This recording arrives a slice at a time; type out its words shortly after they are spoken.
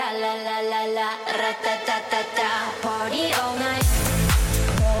la la la la, ra-ta-ta-ta-ta. Party all night.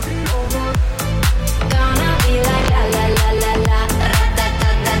 Gonna be like la la la la la,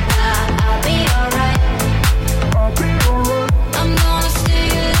 ra-ta-ta-ta-ta. I'll be alright. I'm gonna stay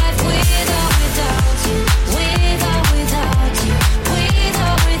alive with or without you, with or without you, with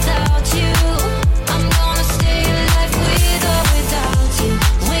or without you. I'm gonna stay alive with or without you,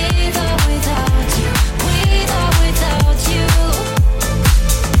 with or without you, with or without you.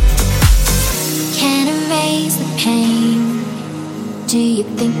 Can't erase the pain. Do you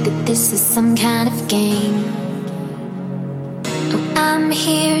think that this is some kind of game? Oh, I'm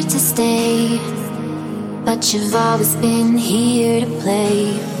here to stay, but you've always been here to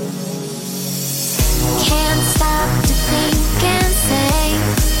play. Can't stop to think and say,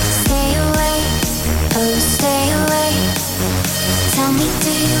 stay away, oh stay away. Tell me,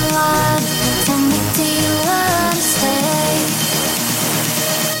 do you want, tell me, do you want to stay?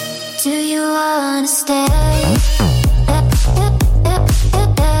 Do you want to stay?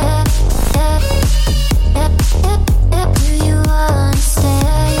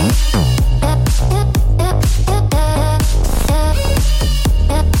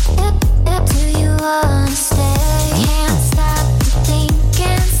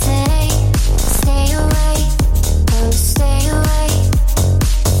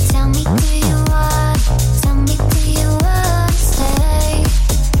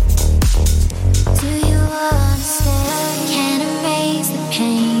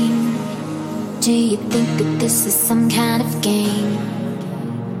 Do you think that this is some kind of game?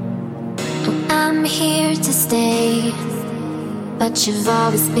 Oh, I'm here to stay, but you've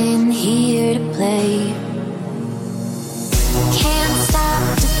always been here to play. Can't stop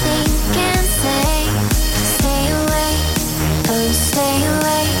to think and say, stay away, oh stay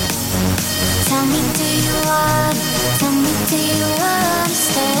away. Tell me, do you want, tell me, do you want to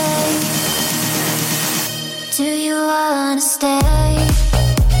stay? Do you want to stay?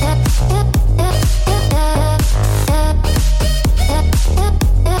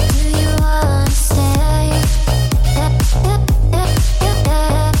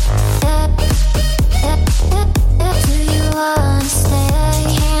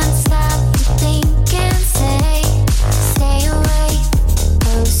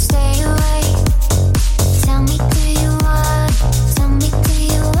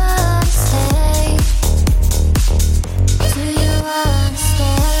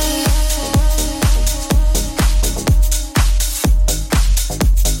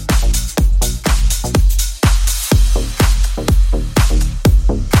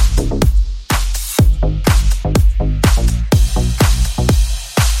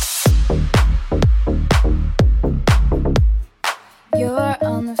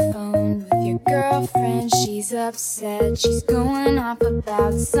 Upset, she's going off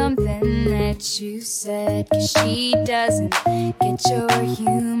about something that you said, 'cause she doesn't get your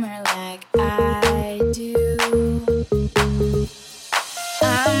humor like I do.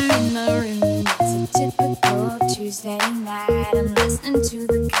 I'm in the room, it's a typical Tuesday night. I'm listening to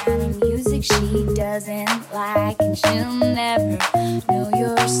the kind of music she doesn't like, and she'll never know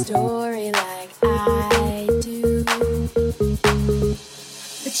your story like I do.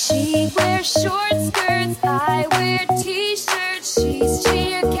 But she wears short skirts, I wear t-shirts. She's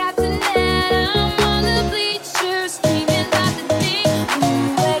cheer captain and I'm on the bleachers, dreaming about the day when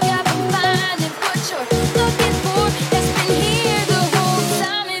you wake up and find it what you're looking for that's been here the whole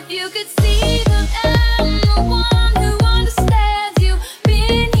time. If you could see that I'm the one who understands you,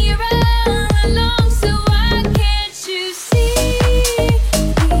 been here all along, so why can't you see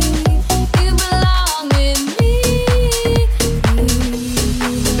you belong with me?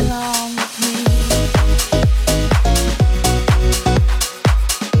 You belong with me.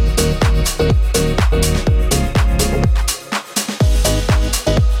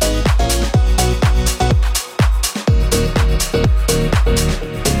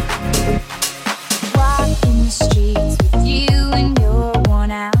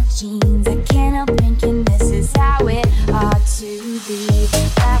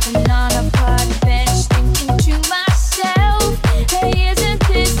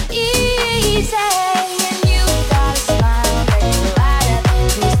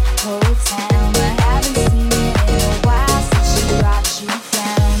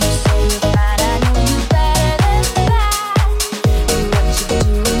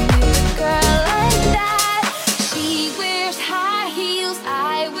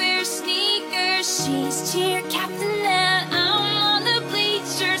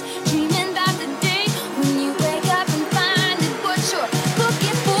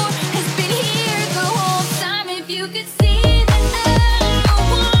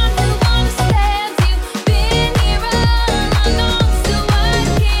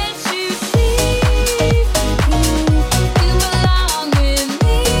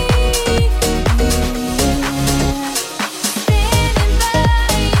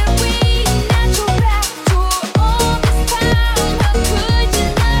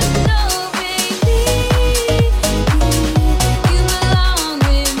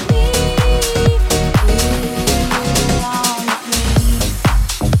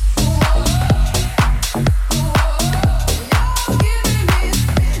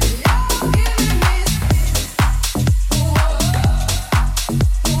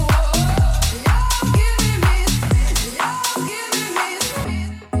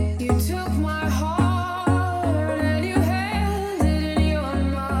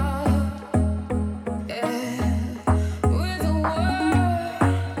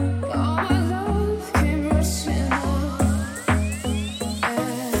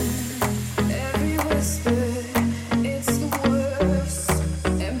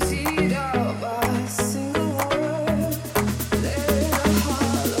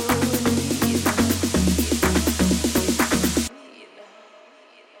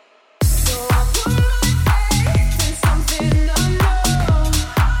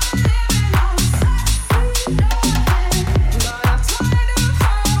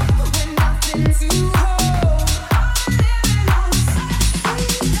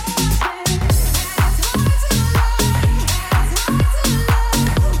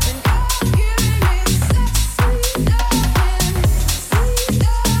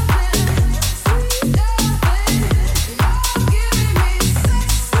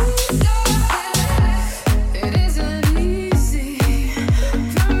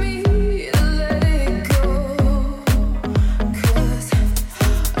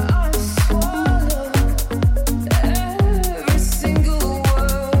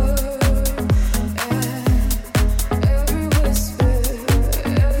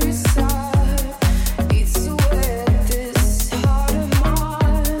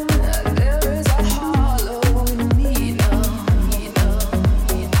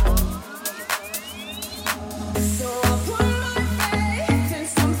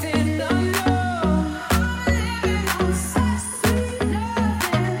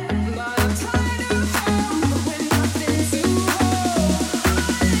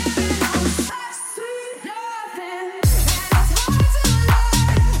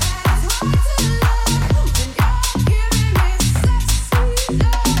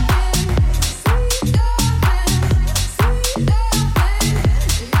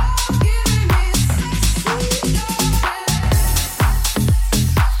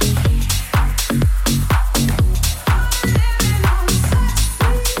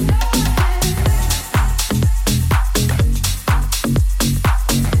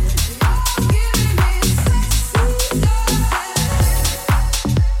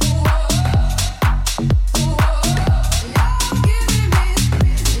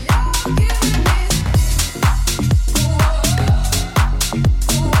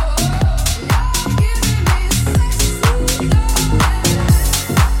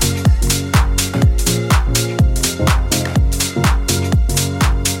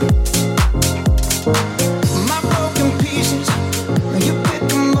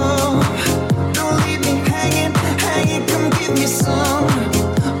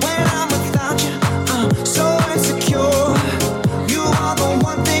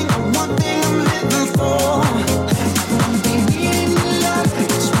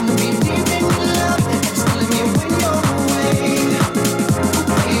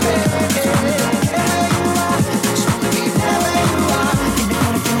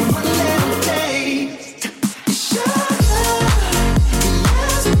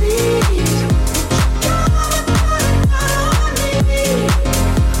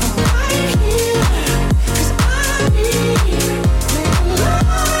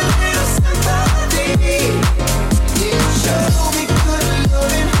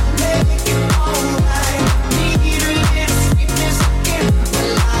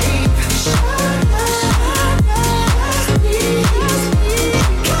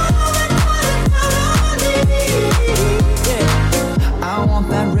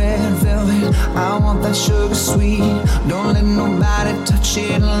 I want that sugar sweet. Don't let nobody touch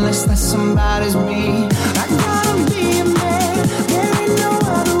it unless that somebody's me. I gotta be a man, there ain't no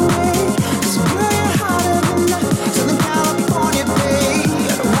other way. 'Cause girl, you're hotter than that Southern California day.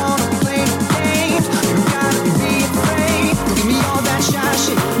 I don't wanna play the games, you gotta be afraid. Give me all that shy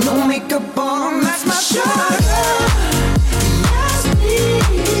shit, no makeup on, that's my sugar. Yes, please.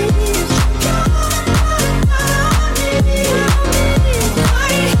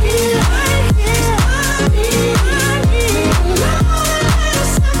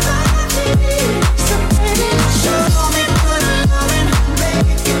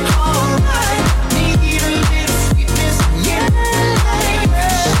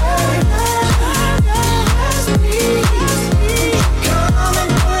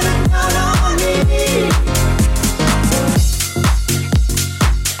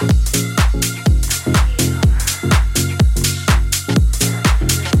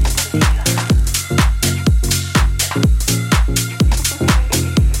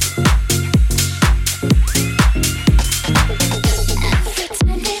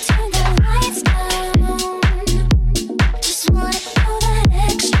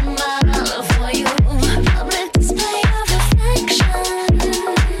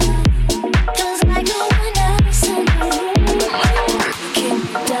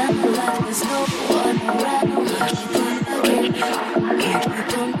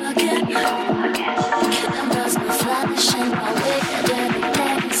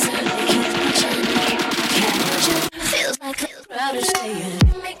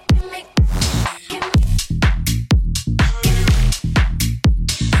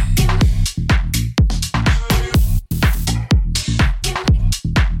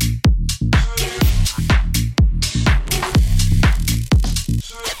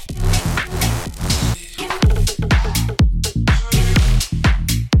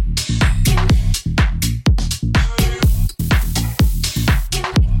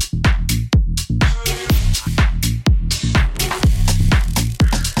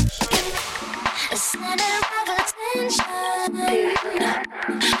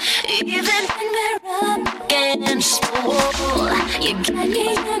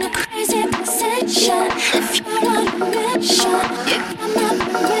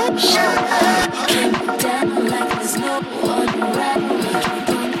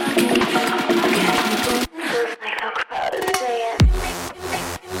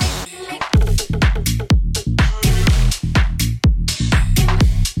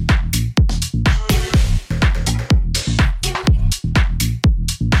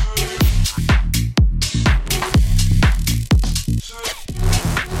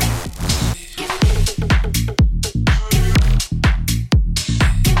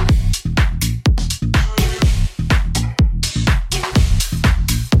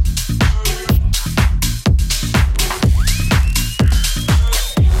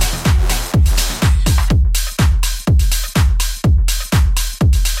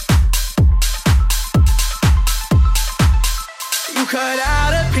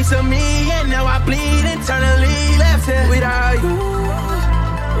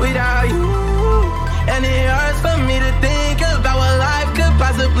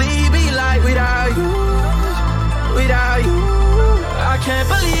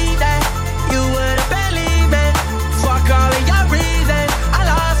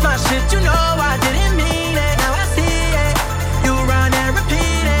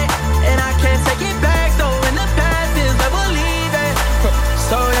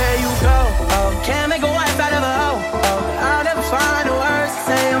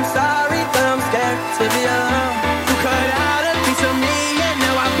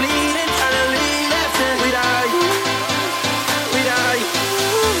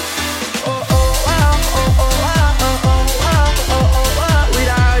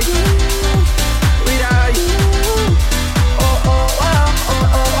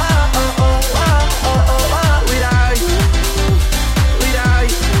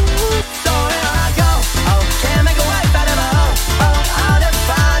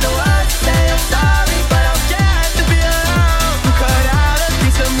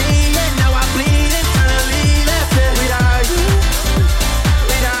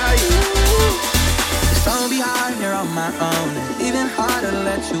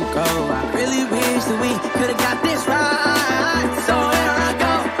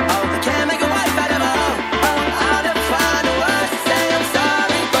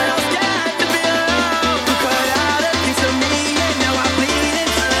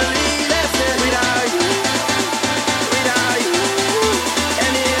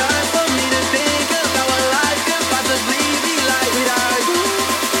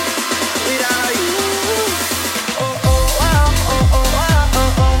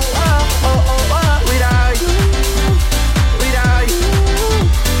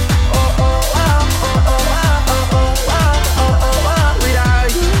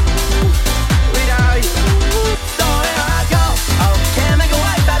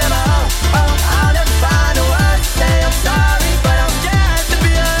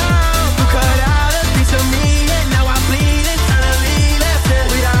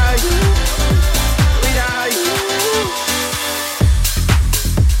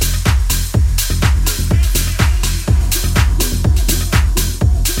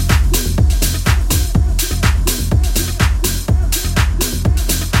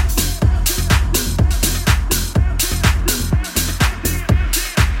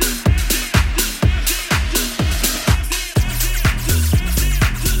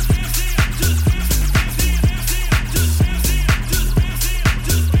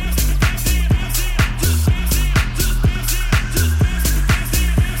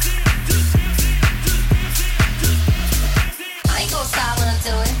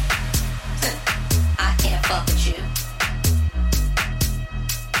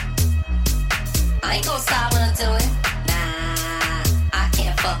 I ain't gon' stop when I do it. Nah, I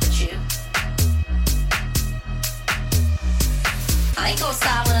can't fuck with you. I ain't gon'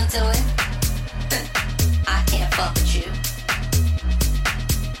 stop when I do it. I can't fuck with you.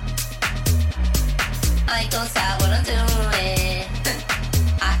 I ain't gon' stop when I do it.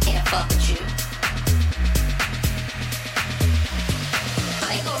 I can't fuck with you.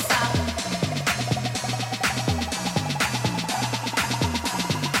 I ain't gon' stop.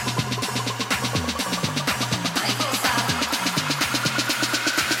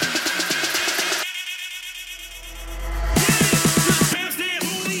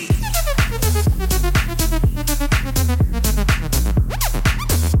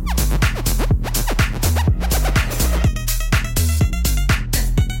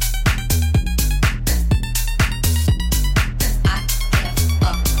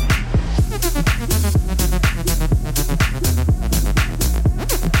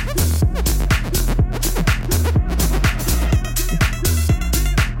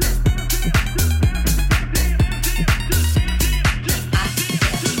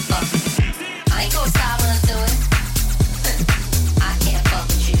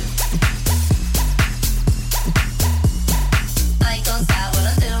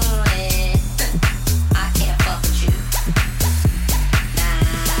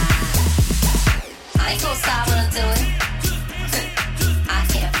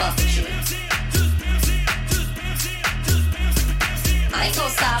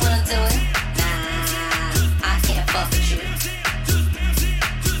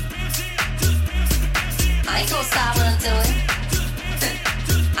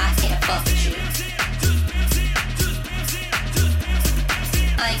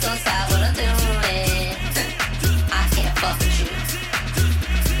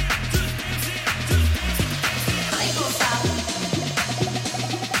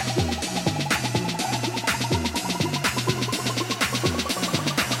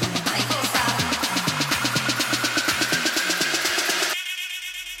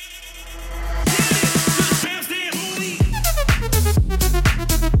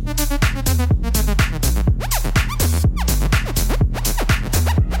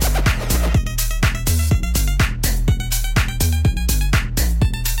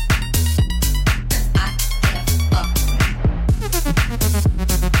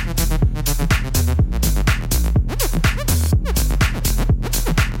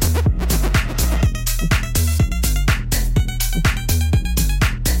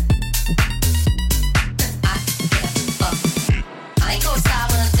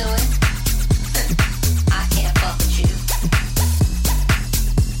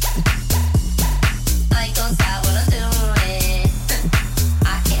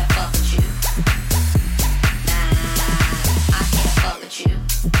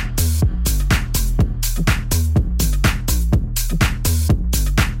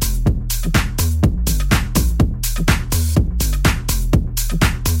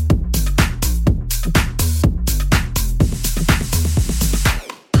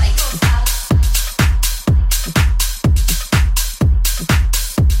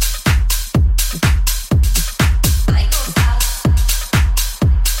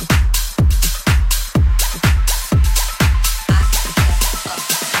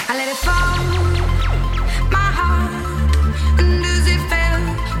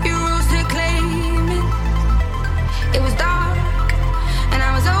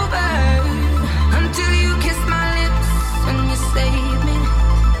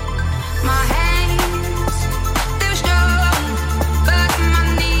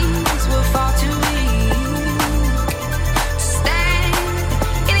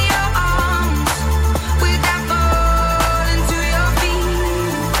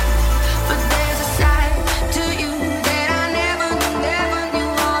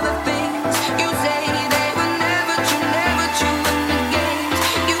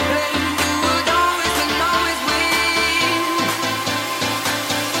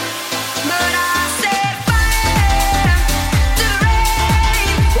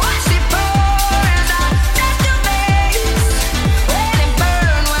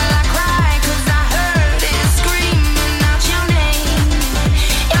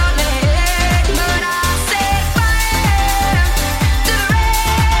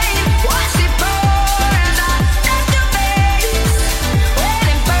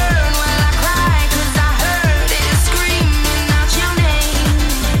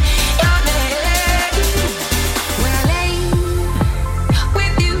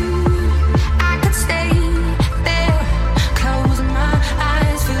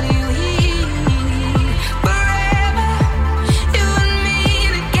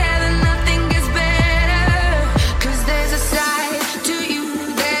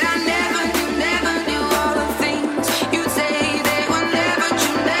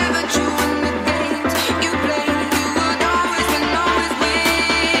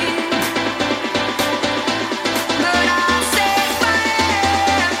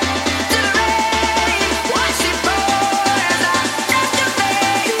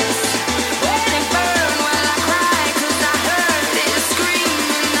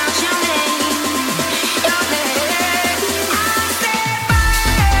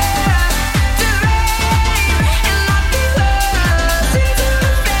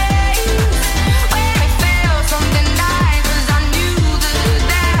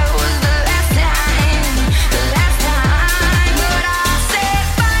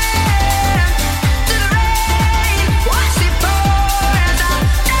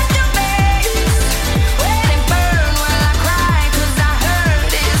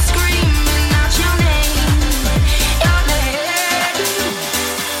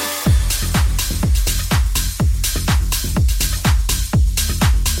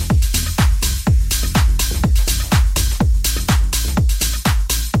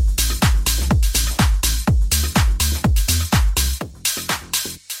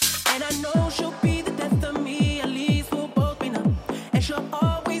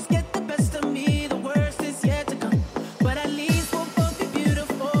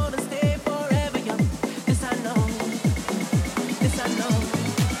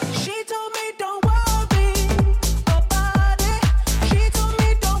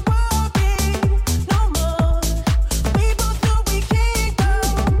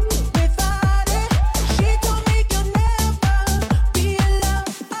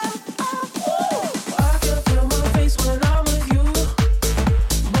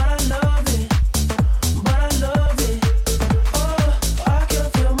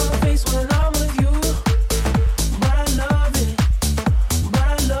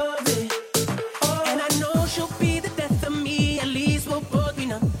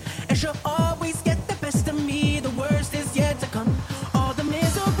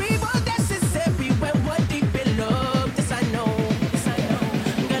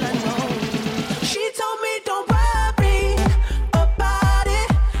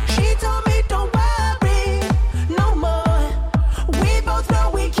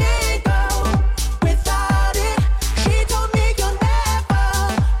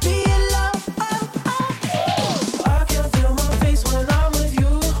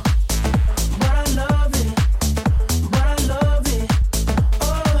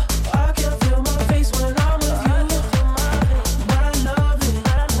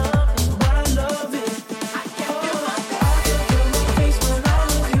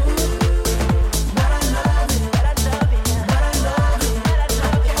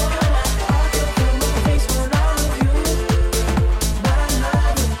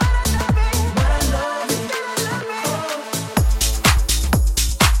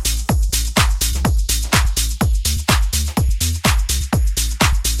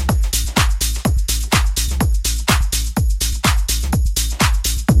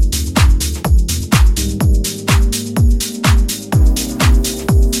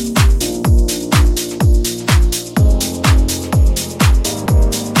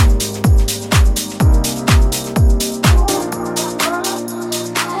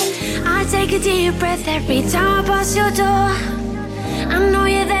 breath every time I pass your door. I know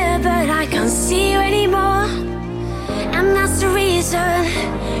you're there, but I can't see you anymore. And that's the reason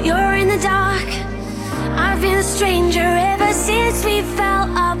you're in the dark. I've been a stranger ever since we fell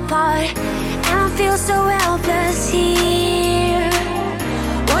apart, and I feel so helpless here.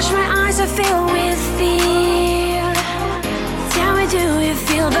 Watch my eyes are filled with fear. Tell me, do you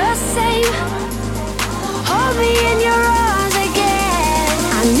feel the same? Hold me in your arms again.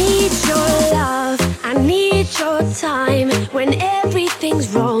 I need your love, I need your time. When everything's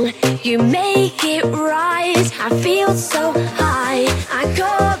wrong, you make it right. I feel so high, I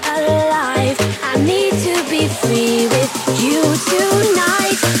come alive. I need to be free with you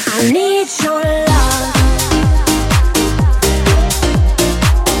tonight. I need your love.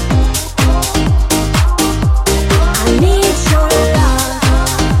 I need your love.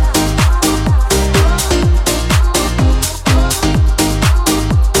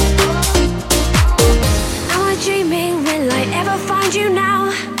 Am I dreaming? Will I ever find you now?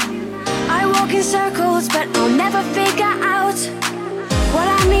 I walk in circles, but I'll never figure out what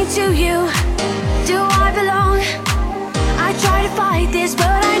I mean to you. Do I belong? I try to fight this,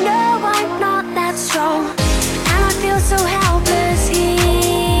 but I know I'm not that strong. And I feel so helpless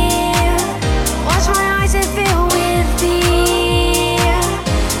here. Watch my eyes and fill with fear.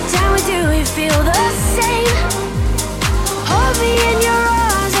 Tell me, do you feel the same? Hold me in your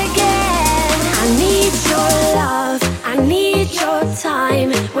arms again. I need your love, I need your time.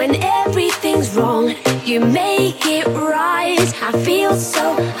 When everything's wrong, you make it right. I feel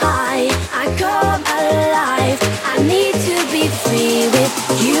so high, I come alive. I need to be free with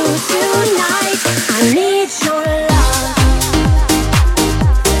you tonight. I need your love.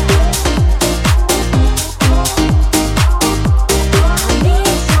 I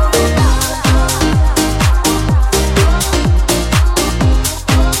need your love.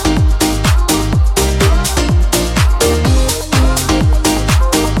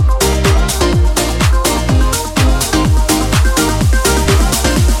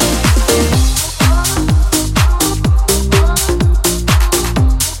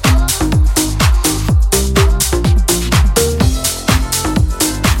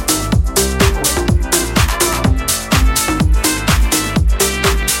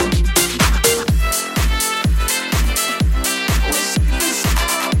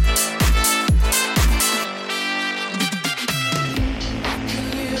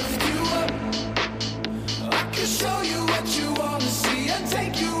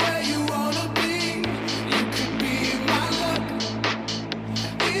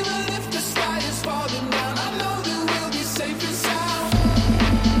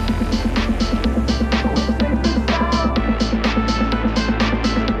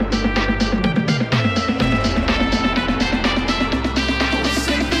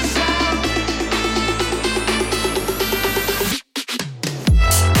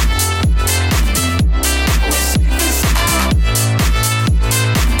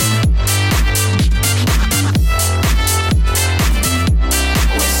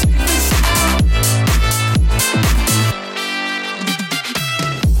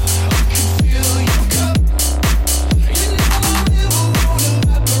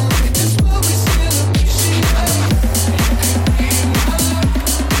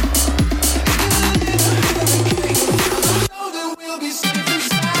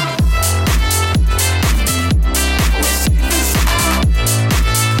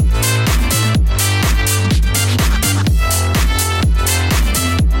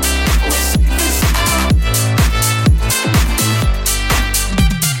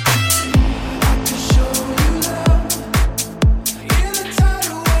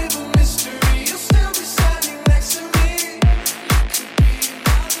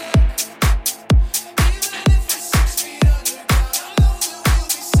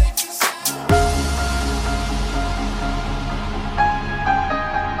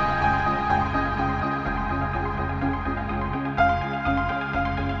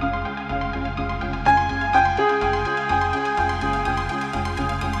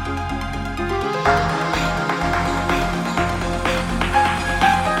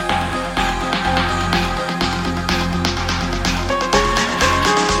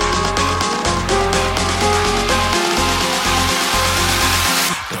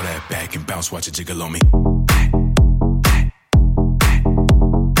 Watch it jiggle on me.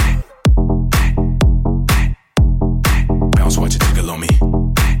 Bounce, watch it jiggle on me.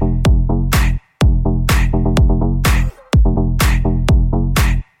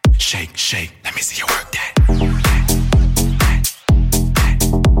 Shake, shake, let me see you work that.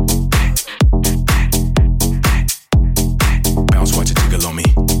 Bounce, watch it jiggle on me.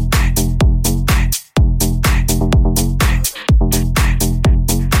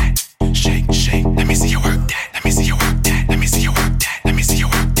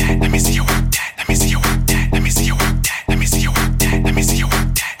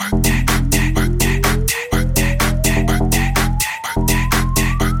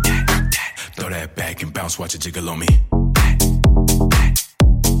 on me.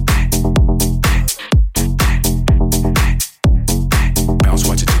 Bounce,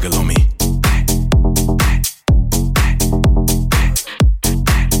 watch it jiggle on me.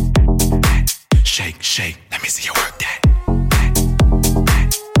 Shake, shake, let me see you work that.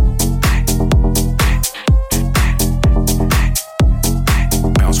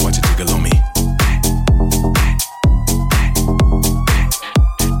 Bounce, watch it jiggle on me.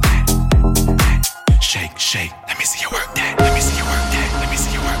 Shake, shake, let me see you work that. Let me see you work that. Let me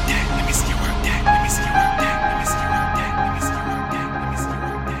see you work that. Let me see you work that. Let me see you work that. Let me see you work that. Let me see you work that. Let me see you work that. Let me see you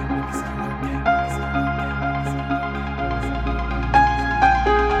work that. Let me see you work that.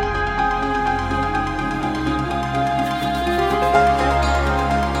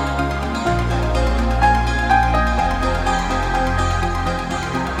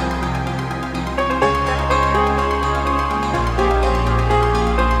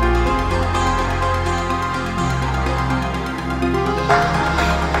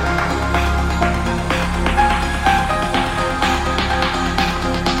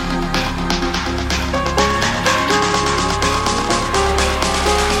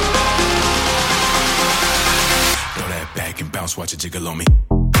 Throw that back and bounce, watch it jiggle on me.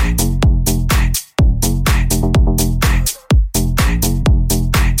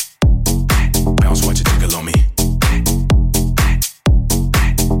 Bounce, watch it jiggle on me.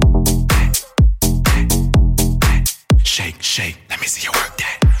 Shake, shake, let me see you work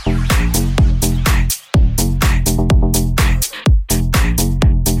that.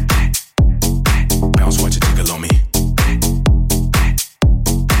 Bounce, watch it jiggle on me.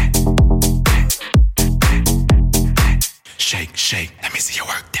 Shake, shake, let me see you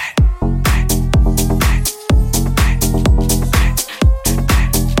work that.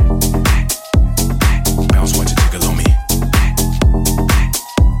 Bounce, watch it jiggle on me.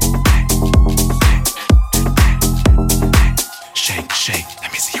 Shake, shake,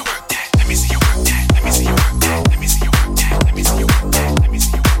 let me see you work that. Let me see you work that. Let me see you work that. Let me see you work that. Let me see you work that. Let me see you work that. Let me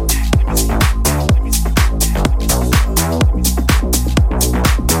see you work that. Let me see you work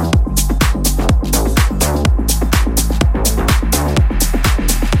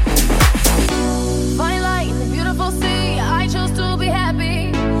Fine light, beautiful sea. I chose to be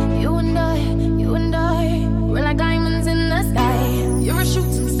happy. You and I, we're like diamonds in the sky. You're a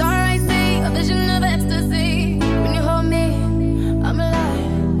shooting star, I see, a vision of ecstasy. When you hold me, I'm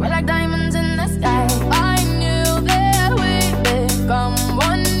alive. We're like diamonds in the sky. I knew that we'd become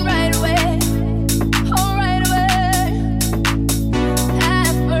one right away. Oh, right away.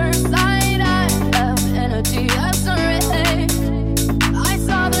 At first sight, I felt energy of sun rays. I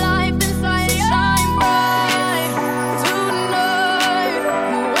saw the life inside you shine bright. Tonight,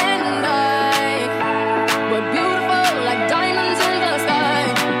 you and I were beautiful like diamonds in the sky.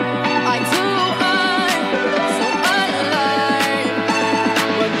 Eye to eye, so unalive.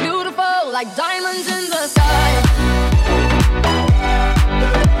 We're beautiful like diamonds in the sky.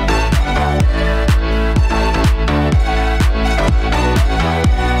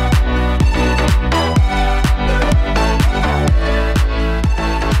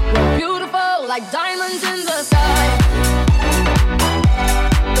 We're beautiful like diamonds in the sky.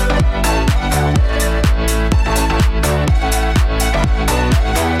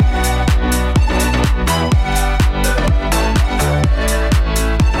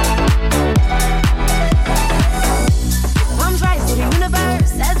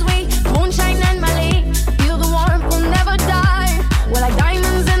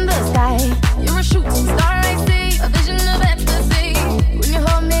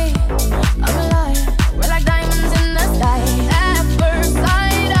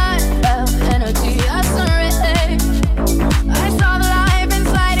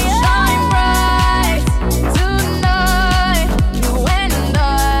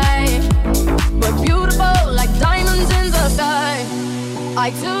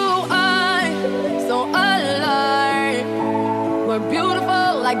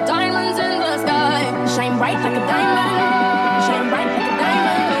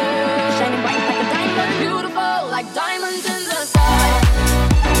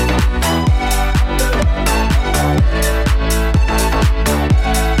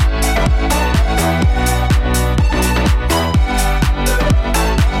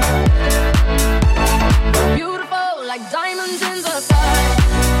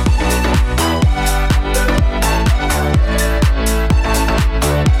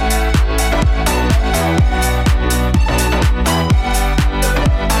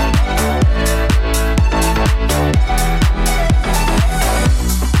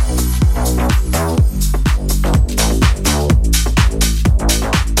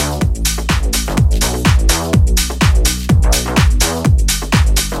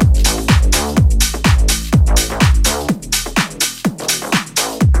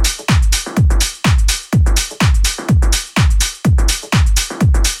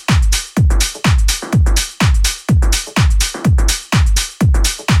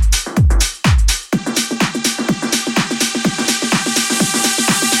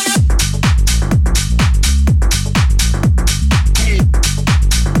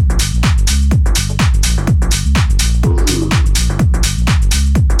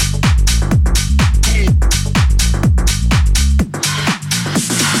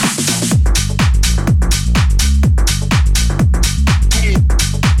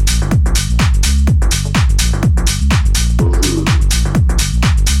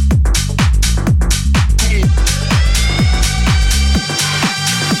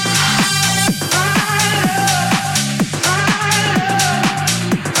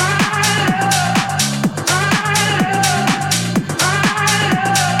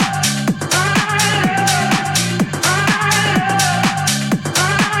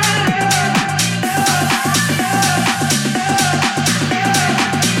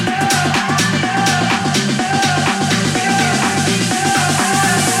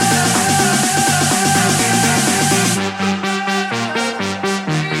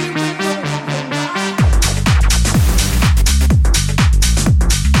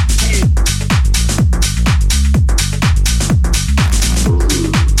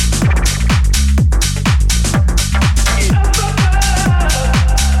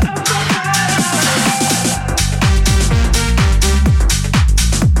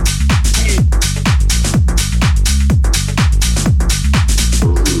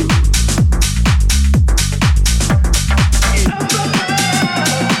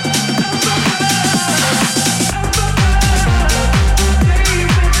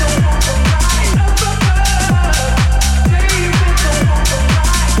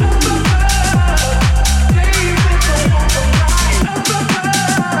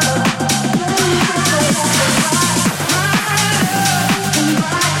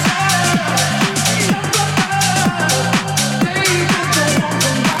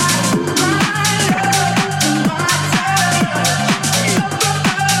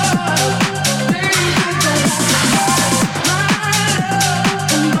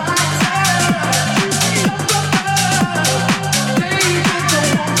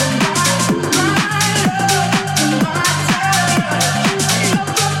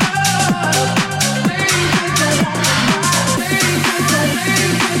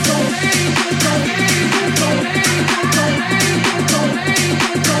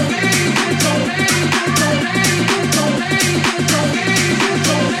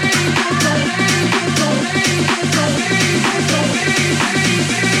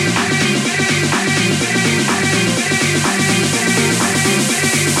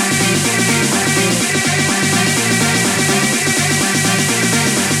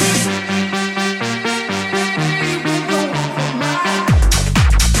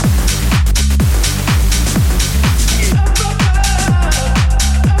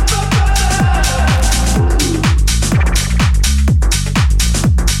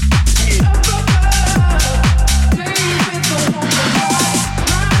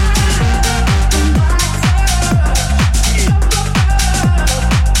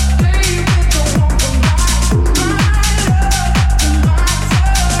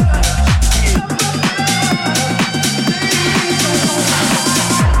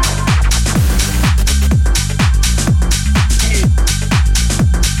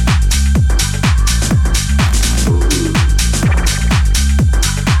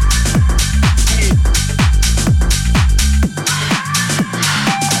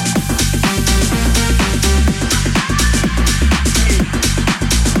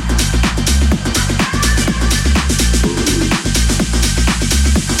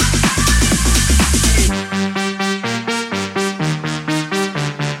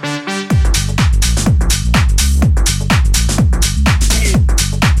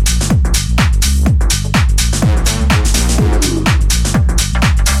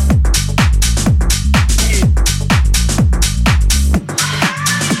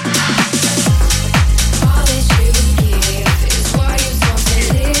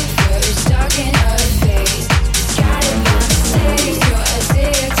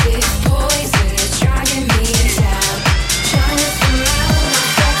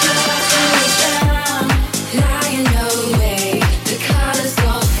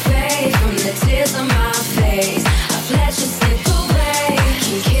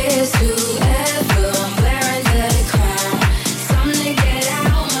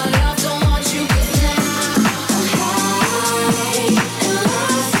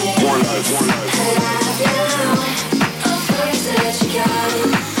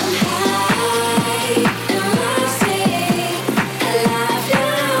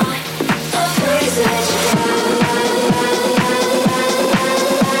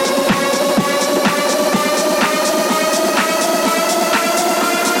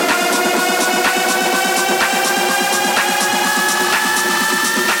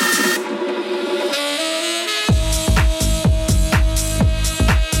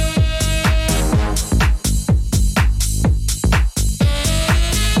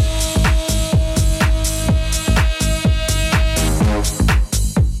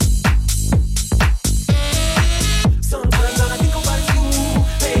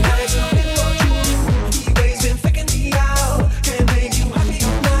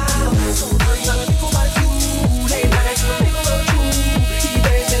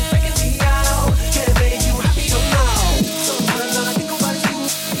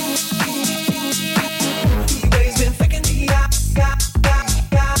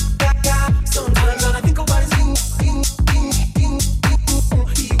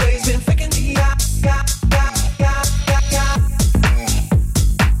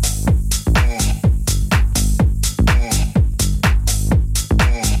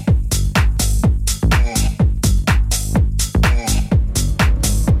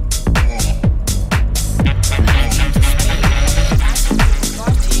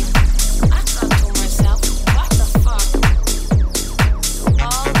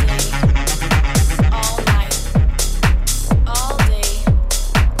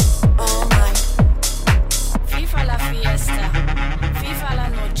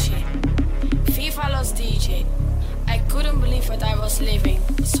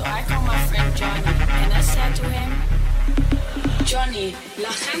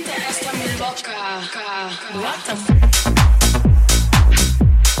 What the fuck?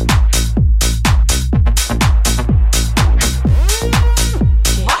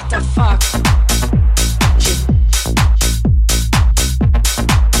 What the fuck?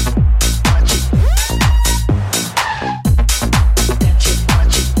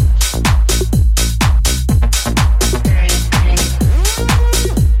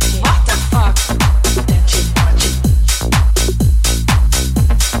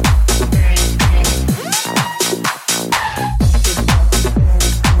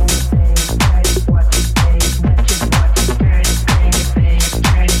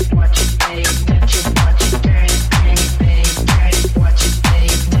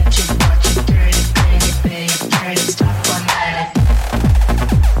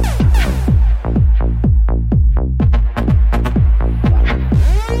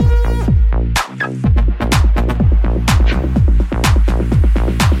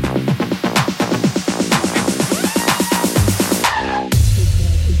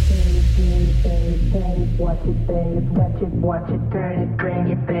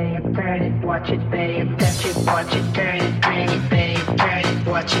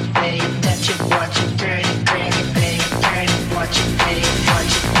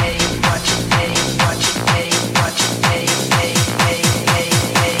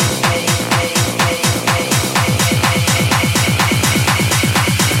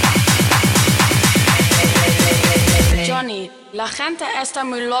 La gente está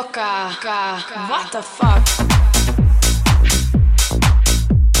muy loca. What the fuck?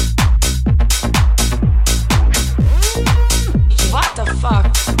 What the fuck?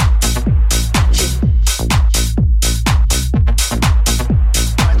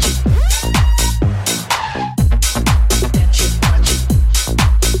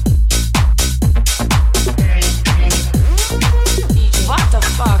 What the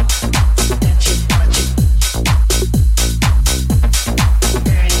fuck?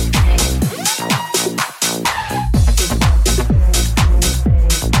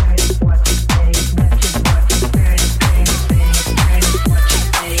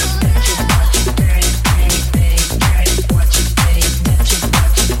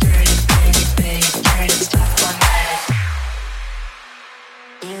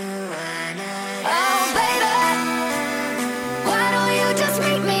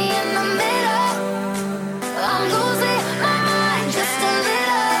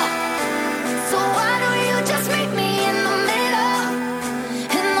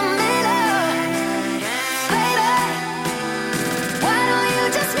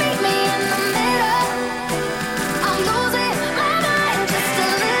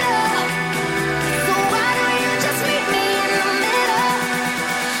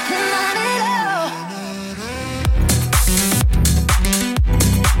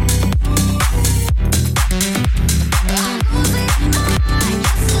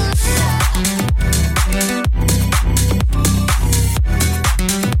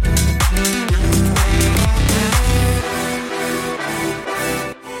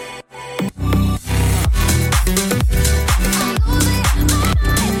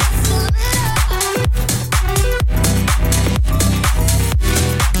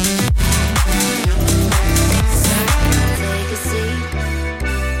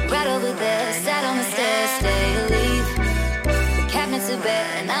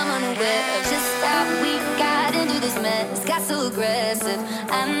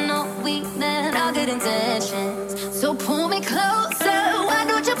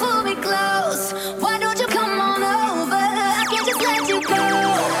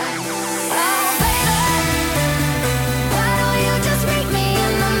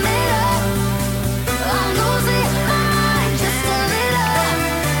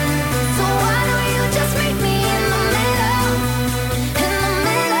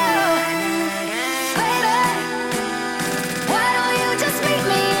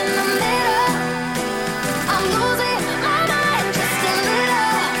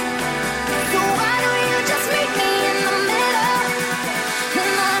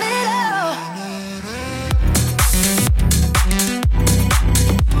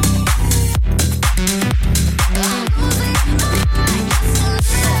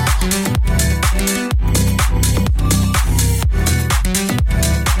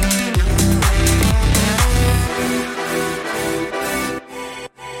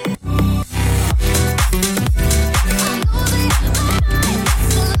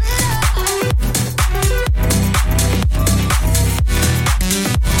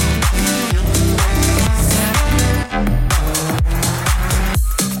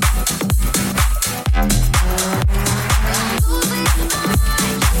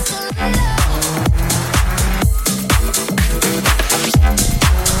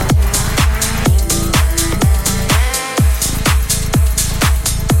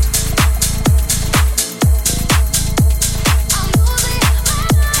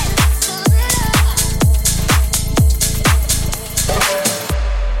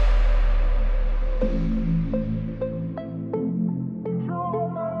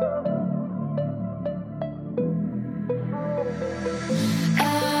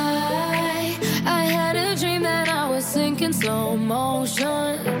 in slow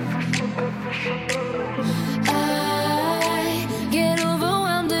motion. I get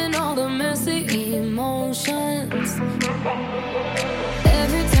overwhelmed in all the messy emotions.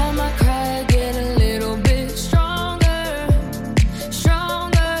 Every time I cry, I get a little bit stronger,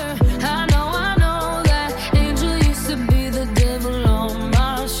 stronger. I know that angel used to be the devil on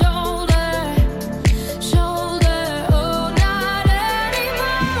my shoulder, shoulder. Oh, not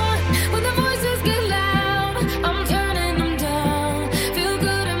anymore. When the voices get loud, I'm turning them down. Feel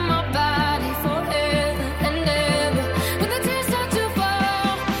good in my body forever and ever. When the tears start to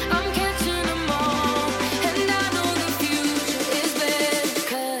fall, I'm catching them all. And I know the future is better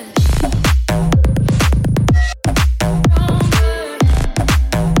 'cause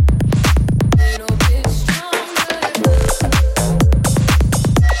little bit stronger,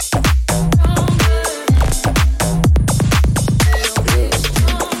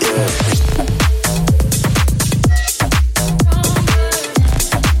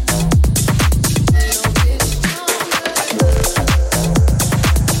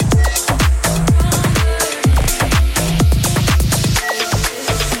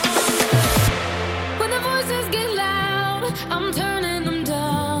 when the voices get loud, I'm turning them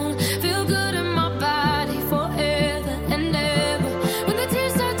down. Feel good in my body forever and ever. When the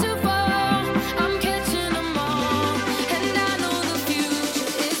tears start to fall, I'm catching them all. And I know the future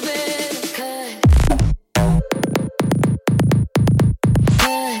is better 'cause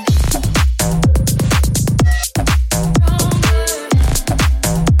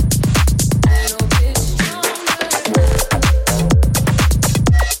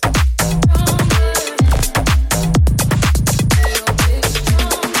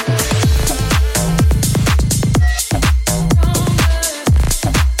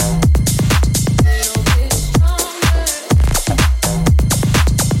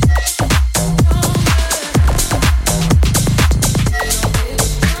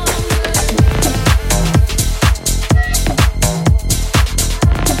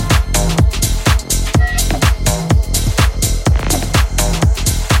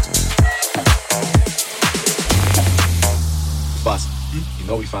Boss, you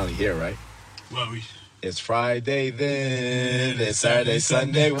know we finally here, right? Well, we. It's Friday then, it's Saturday,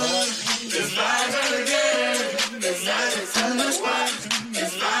 Sunday. it's Friday then, it's Saturday, Sunday, what?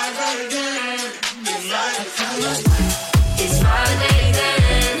 It's Friday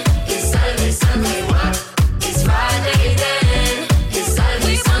then, it's Saturday, Sunday, what? It's Friday then, it's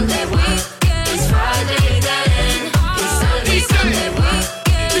Saturday, Sunday, what? It's Friday then, it's Saturday,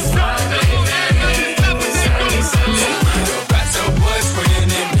 Sunday. Got your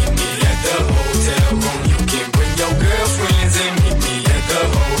boyfriend and meet me at the hotel room. You can bring your girlfriends and meet me at the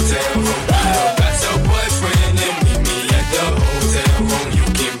hotel room. Got your boyfriend and meet me at the hotel room. You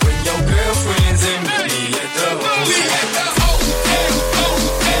can bring your girlfriends and meet me at the hotel room.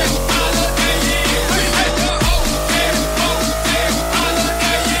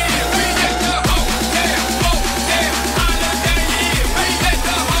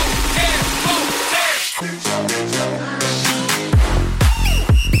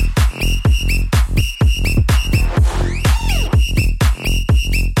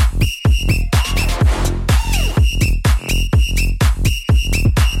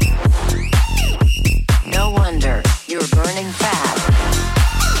 No wonder you're burning fat.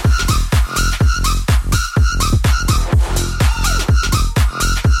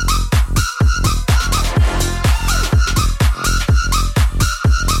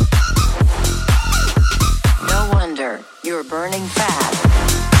 No wonder you're burning fat.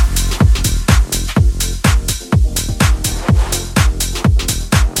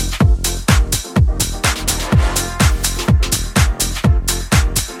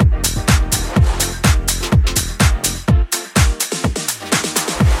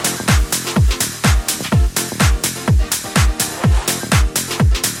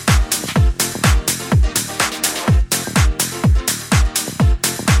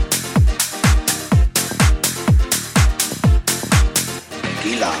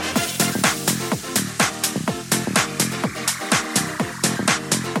 Tequila.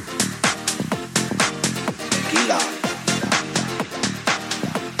 Tequila.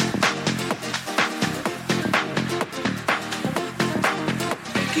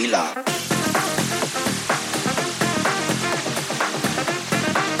 Tequila.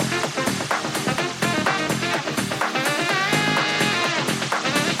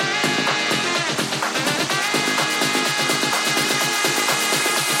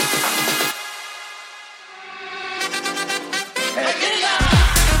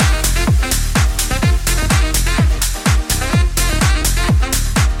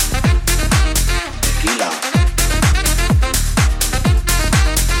 Tequila.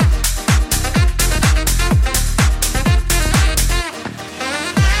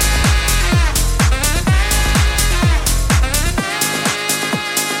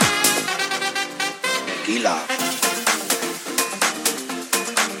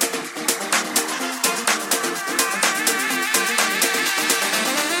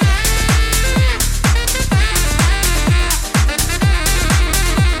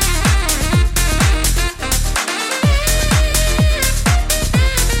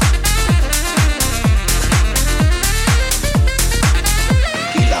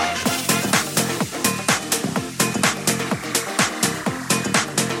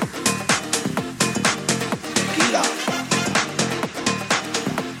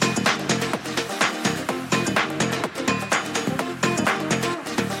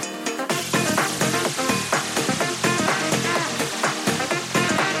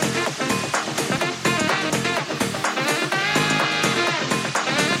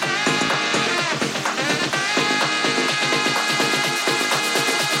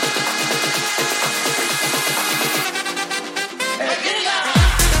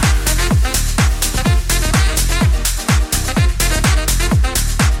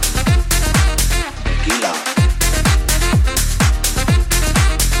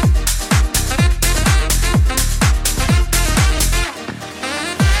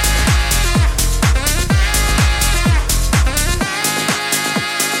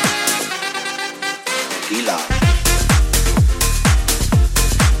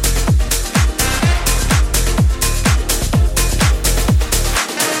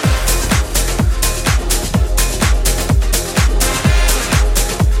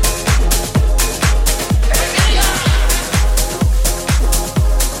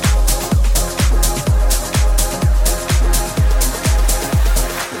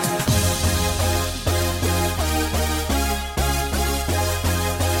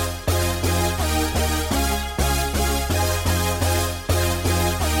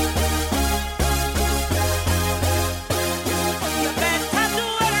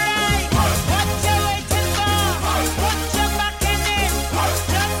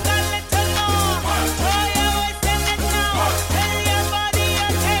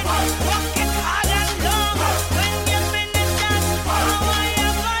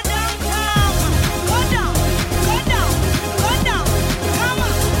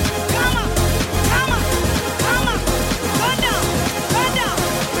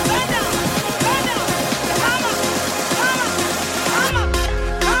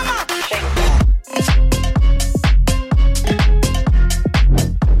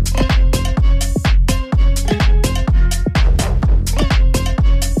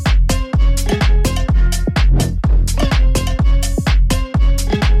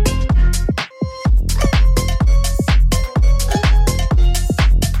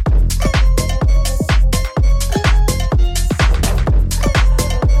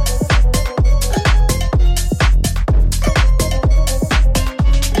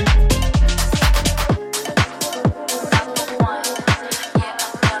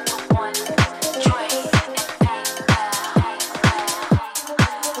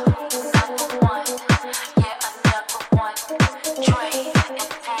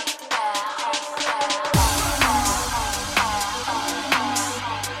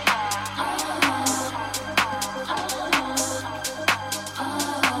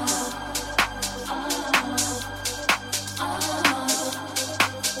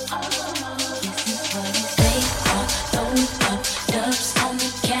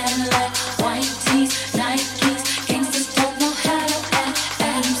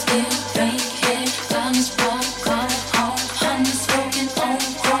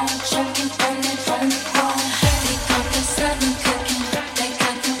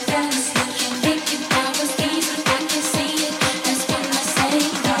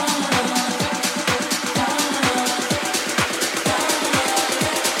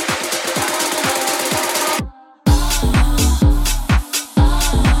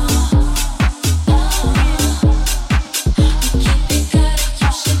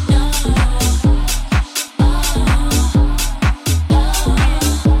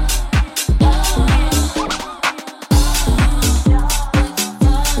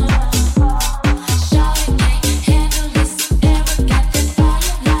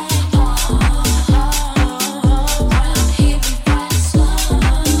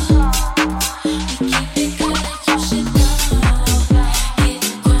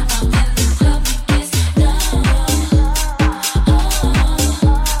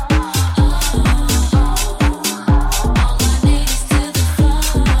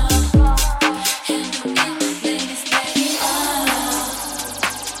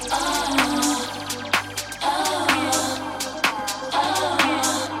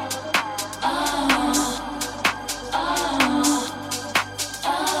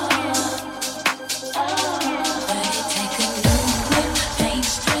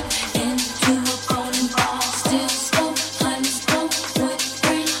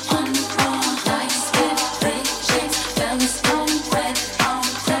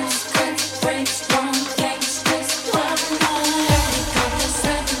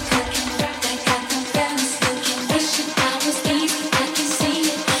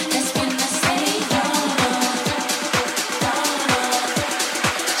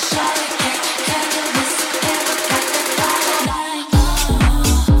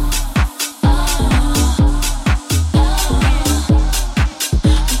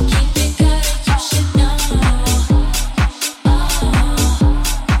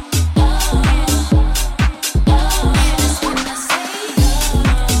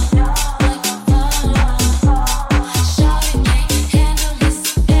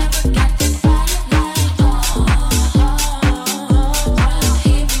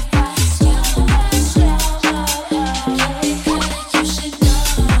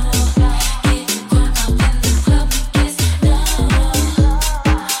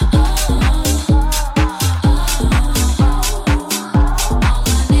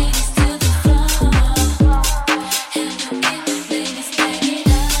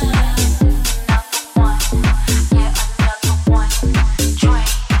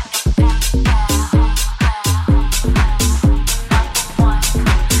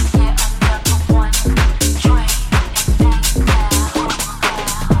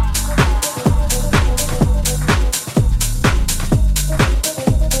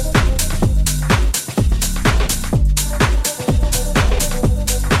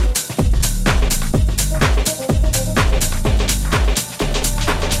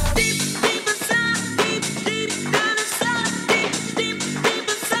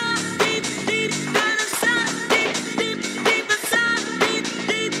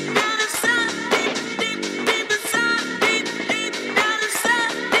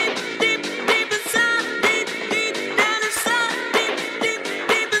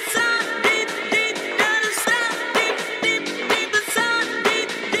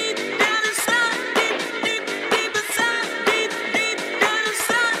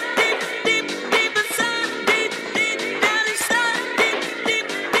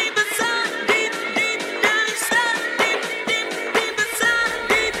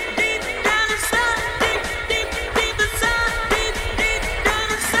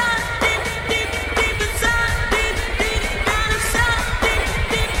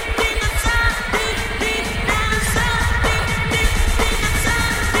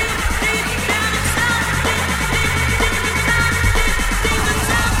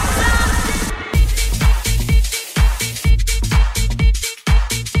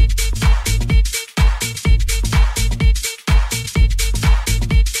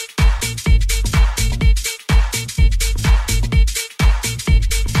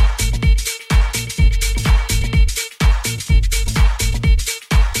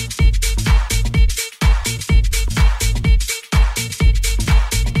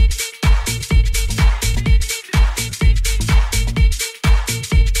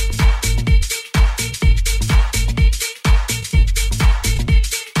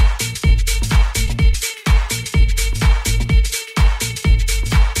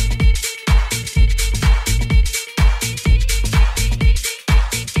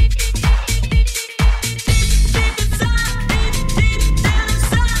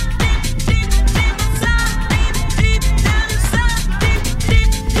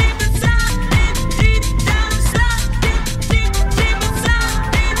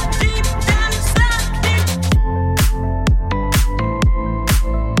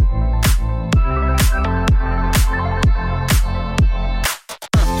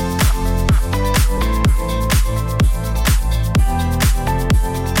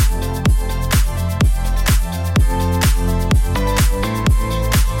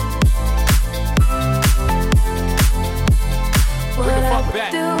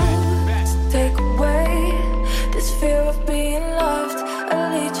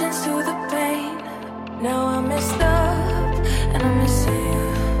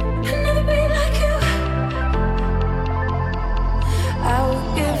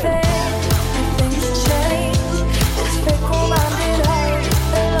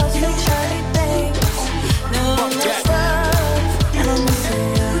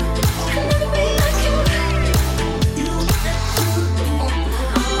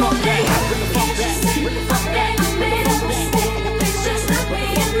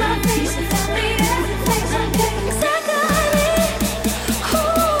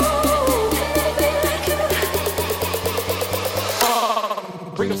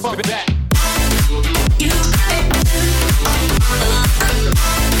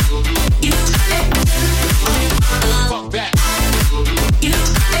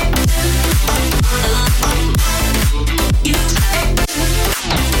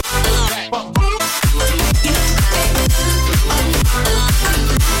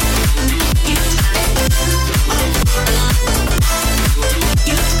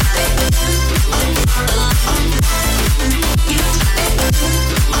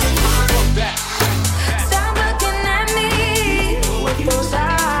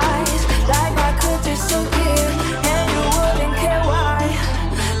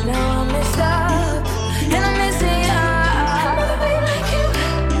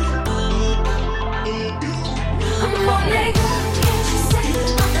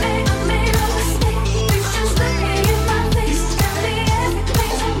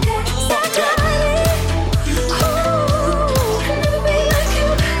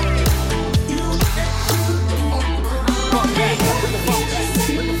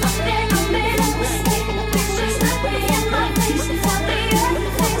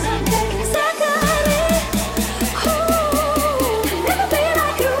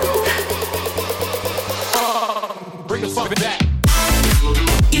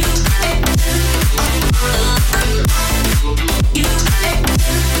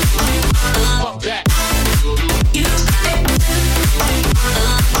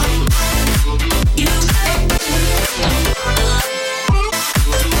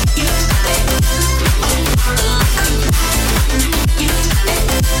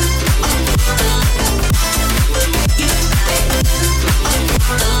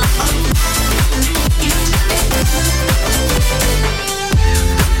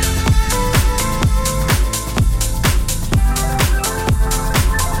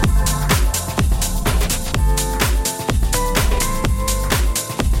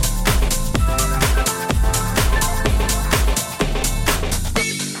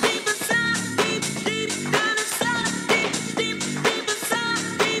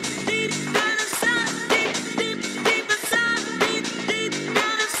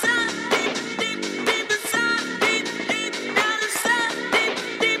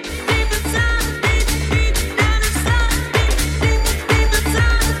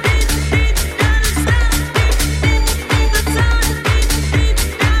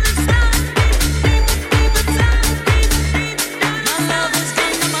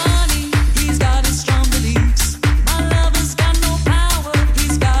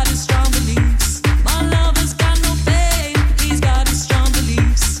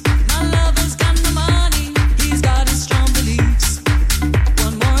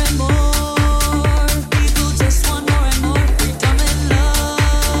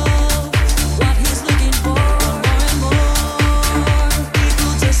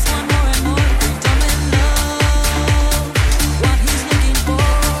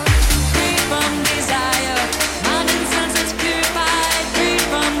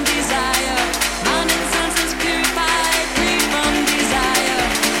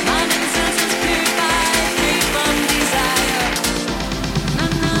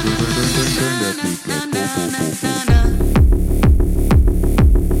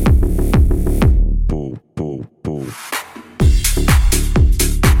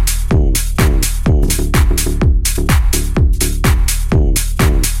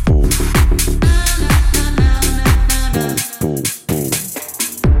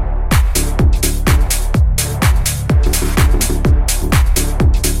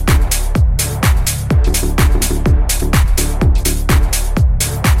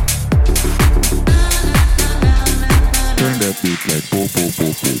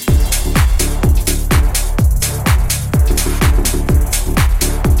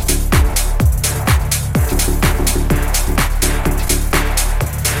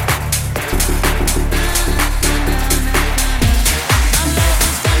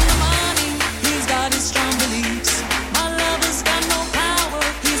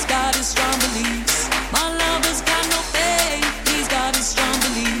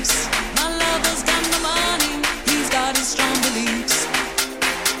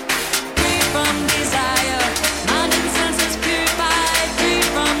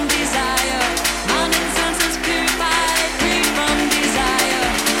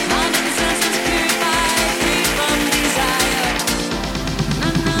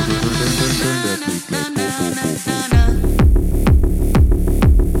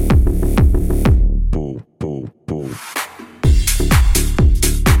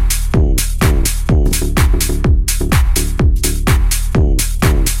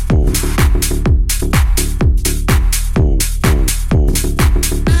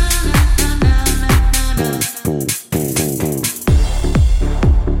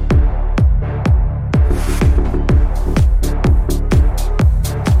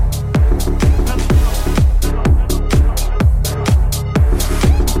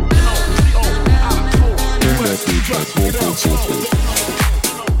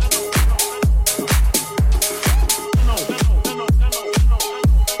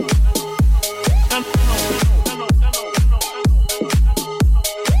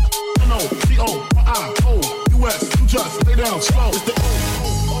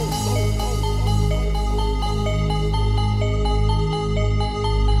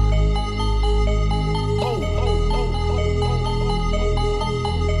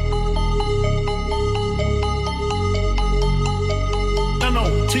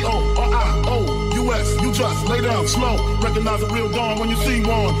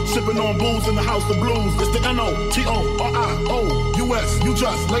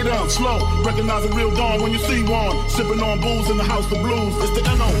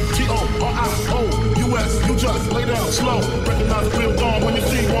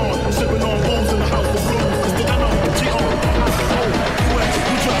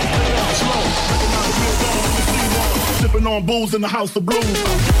 In the house of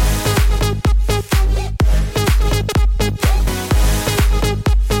blues.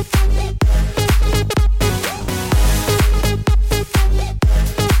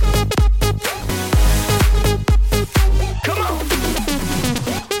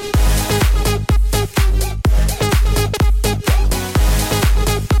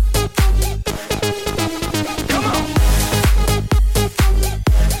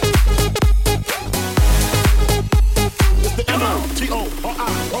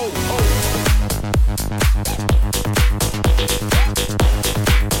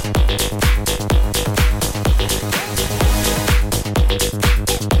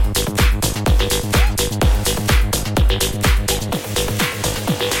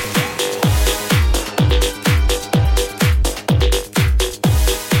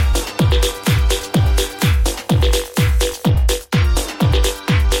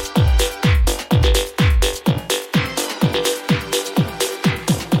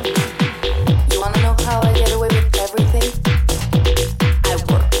 How I get away with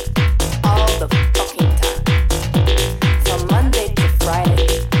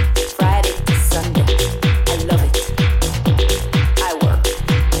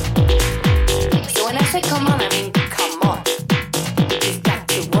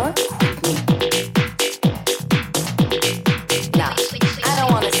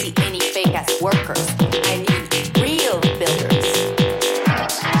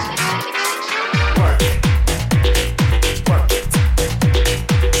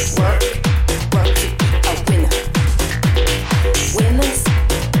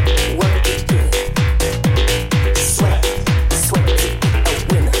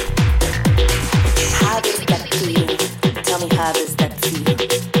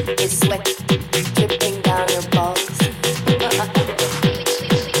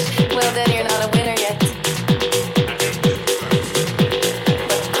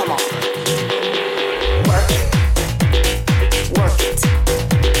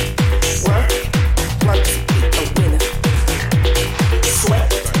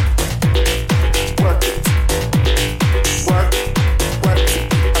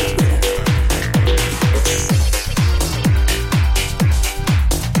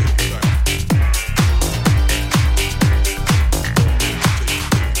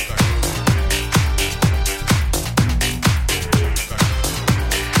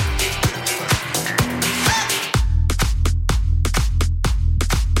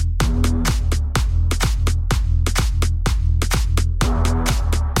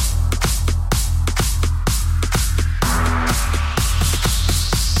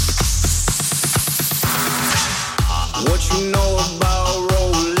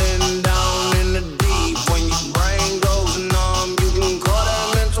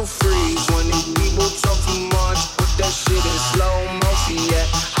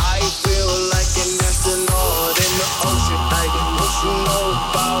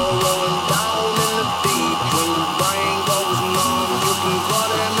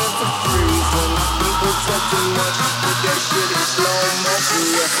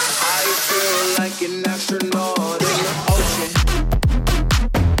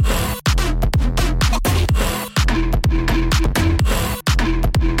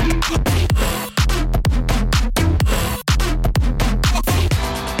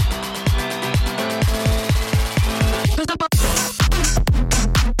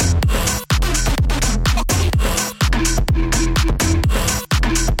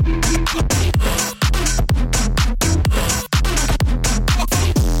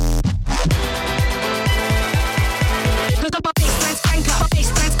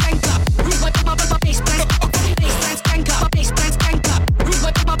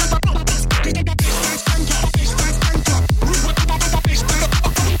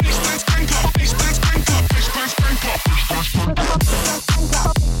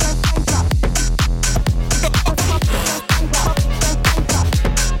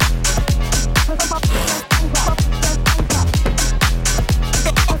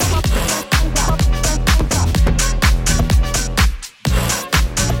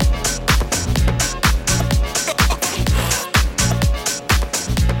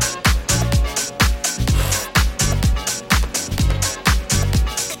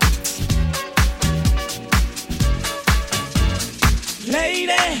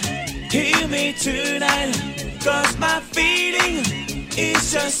hear me tonight, 'cause my feeling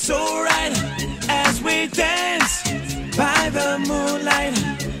is just so right as we dance by the moonlight.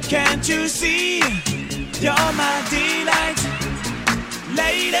 Can't you see, you're my delight,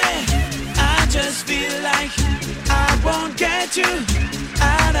 lady? I just feel like I won't get you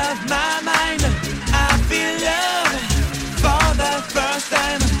out of my mind. I feel love for the first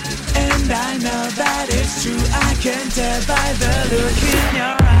time, and I know that it's true. I can tell by the look in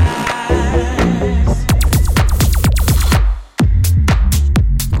your eyes.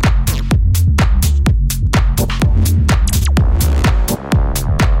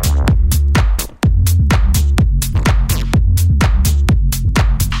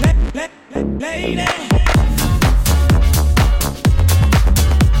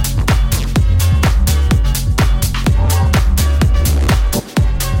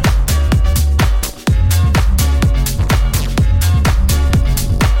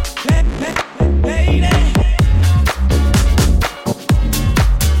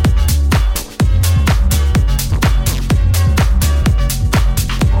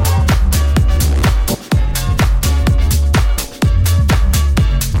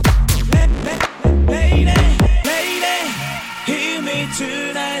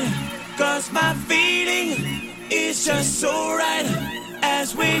 Lady, just so right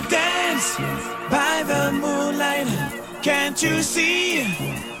as we dance by the moonlight. Can't you see,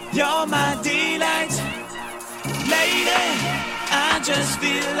 you're my delight, lady? I just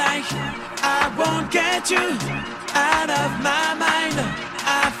feel like I won't get you out of my mind.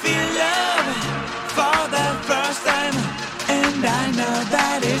 I feel love for the first time, and I know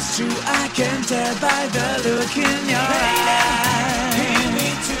that it's true. I can tell by the look in your eyes. Hear me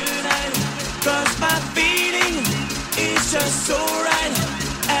tonight, 'cause my feeling is just so right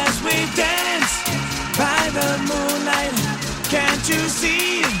as we dance by the moonlight. Can't you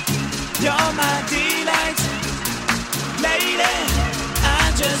see, you're my delight, lady? I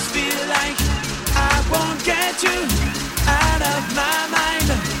just feel like I won't get you out of my mind.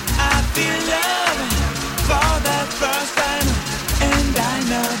 I feel love for the first time, and I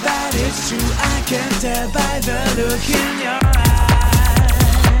know that it's true. I can tell by the look in your eyes.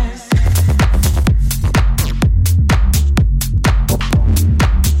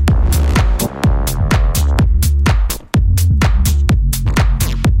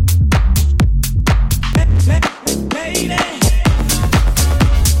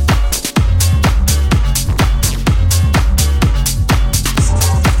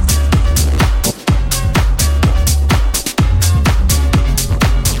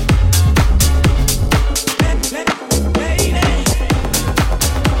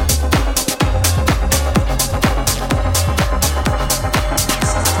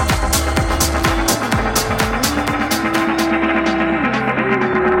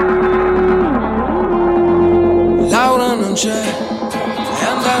 È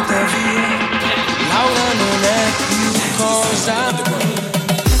andata via, Laura non è più cosa.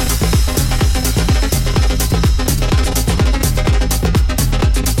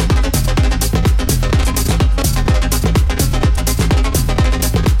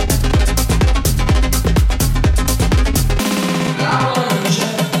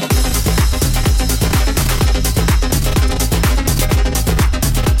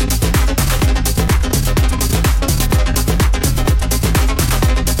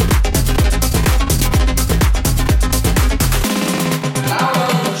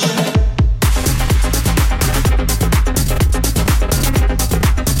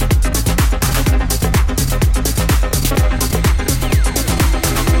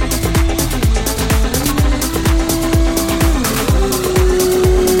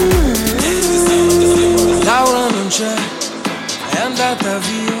 È andata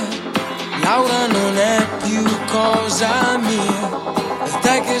via, Laura non è più cosa mia. E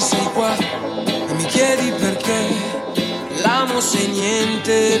te che sei qua e mi chiedi perché l'amo se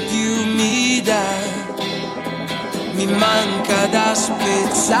niente più mi dà. Mi manca da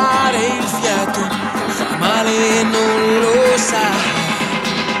spezzare il fiato, fa male e non lo sa,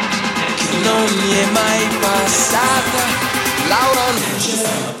 che non mi è mai passata. Laura non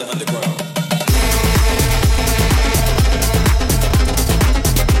c'è.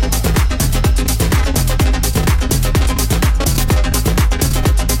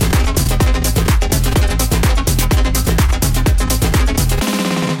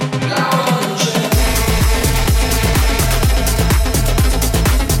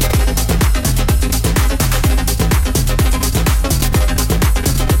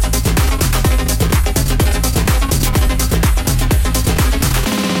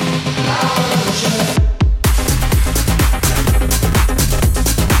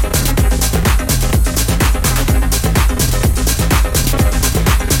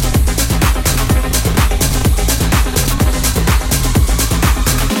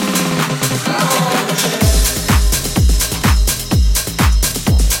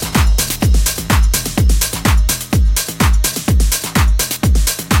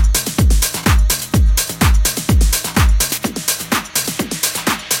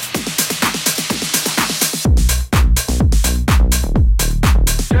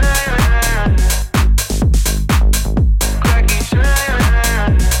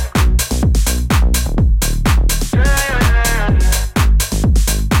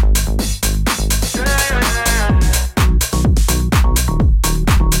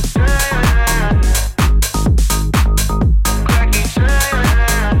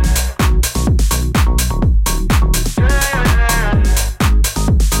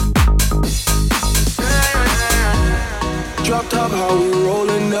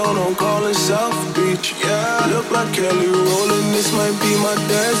 Kelly rolling, this might be my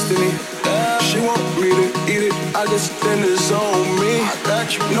destiny. She want me to eat it, I guess then it's on me. I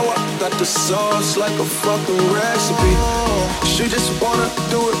got you, know I got the sauce like a fucking recipe. She just wanna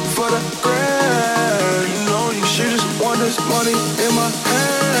do it for the grand. You know you, she just want this money in my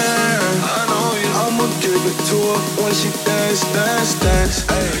hand. I know you, I'ma give it to her when she dance, dance, dance.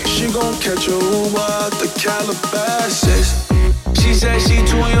 Ay, she gon' catch a Uber out the Calabasas. She said she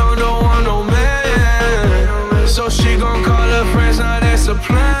too young, don't want no man. So she gon' call her friends, now that's a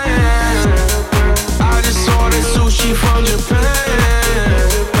plan. I just ordered sushi from Japan.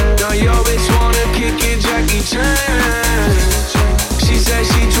 Now yo bitch wanna kick it, Jackie Chan. She said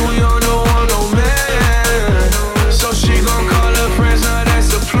she too young, don't want no man. So she gon' call her friends, now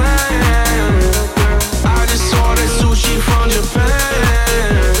that's a plan. I just ordered sushi from Japan.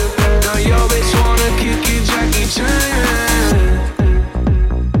 Now yo bitch wanna kick it, Jackie Chan.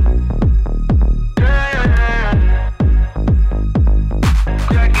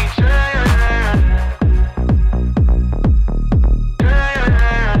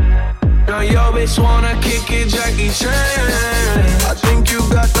 Bitch wanna kick it, Jackie Chan. I think you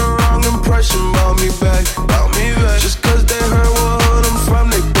got the wrong impression about me back, Just cause they heard what hood I'm from,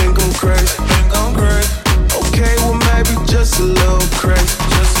 they think I'm crazy, Okay, well maybe just a little crazy,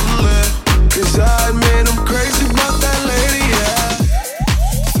 Cause I admit I'm crazy about that lady, yeah.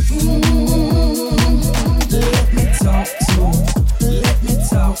 Let me talk to him. Let me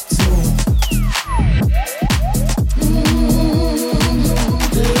talk to him.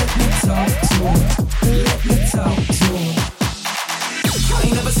 I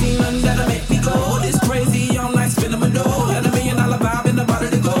ain't never seen nothing that'll make me go this crazy. I'm like spinning my dough. Had $1 million vibe in the body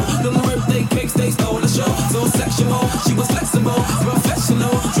to go. Them birthday cakes, they stole the show. So sexual, she was flexible,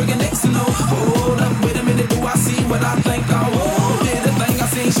 professional, drinking Xano. Hold up, wait a minute, do I see what I think? Oh, did the thing I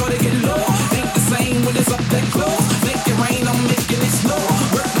seen, sure to get low. Think the same when it's up that close. Make it rain, I'm making it snow.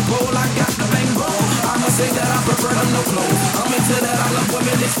 Work the pole, I got the bang roll. I'ma say that I prefer them no clothes. I'm into that, I love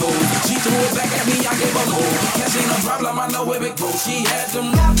women exposed. She threw it back at me, I gave her more. Can't see no problem, I know where it goes. She had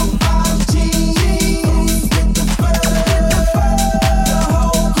them apple bottom jeans with the fur. The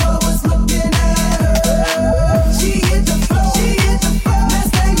whole club was looking at her. She hit the floor,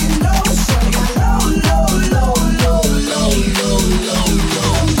 next thing you know, shorty got low.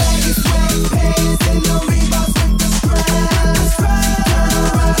 Them baggy sweatpants and the Reeboks with the straps. Turn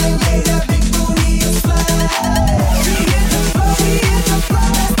around and yeah, that big booty is flat. She hit the floor,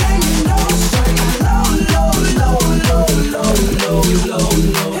 next thing you know, shorty got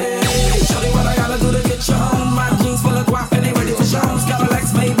low. Hey, shorty, what I gotta do to get you home? My jeans full of guap and they ready for shows.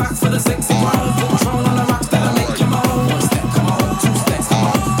 Cadillacs, Maybachs for the sexy grown. Patron on the rocks that'll make you moan. One step, come on, 2 steps, come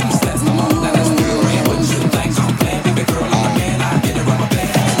on, 3 steps, come on. Now that's real rain. What you think I'm playing? Baby girl, I'm a man, I get it rubber band.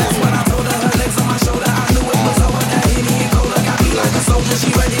 That's when I told her, her legs on my shoulder. I knew it was over. That Henny and Cola got me like a soldier.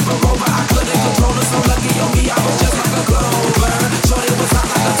 She ready for Rover. I couldn't control her, so lucky on me, I was just like a clover. Shorty was hot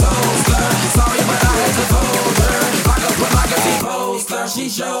like a toaster. Sorry, but I had to fold her. Like a deep poster, she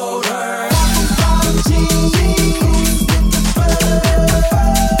showed her. Jeans with the fur.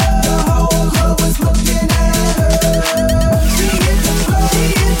 The whole club was looking at her. She hit the floor,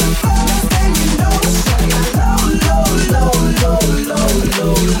 next thing you know, she got low.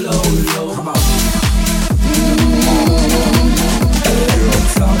 Come on. Let me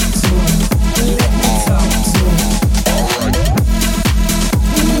talk to him. Let me talk to him.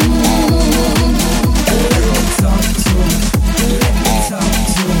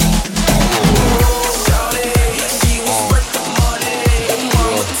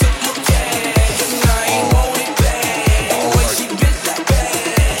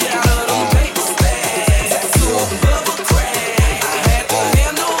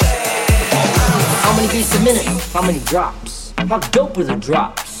 How many drops? How dope are the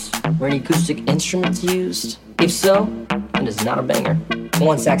drops? Were any acoustic instruments used? If so, it is not a banger. I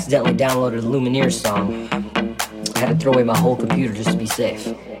once accidentally downloaded a Lumineers song. I had to throw away my whole computer just to be safe.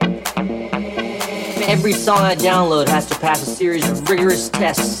 Every song I download has to pass a series of rigorous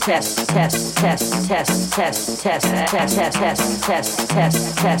tests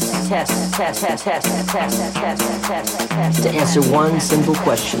to answer one simple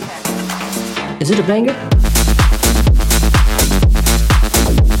question. Is it a banger?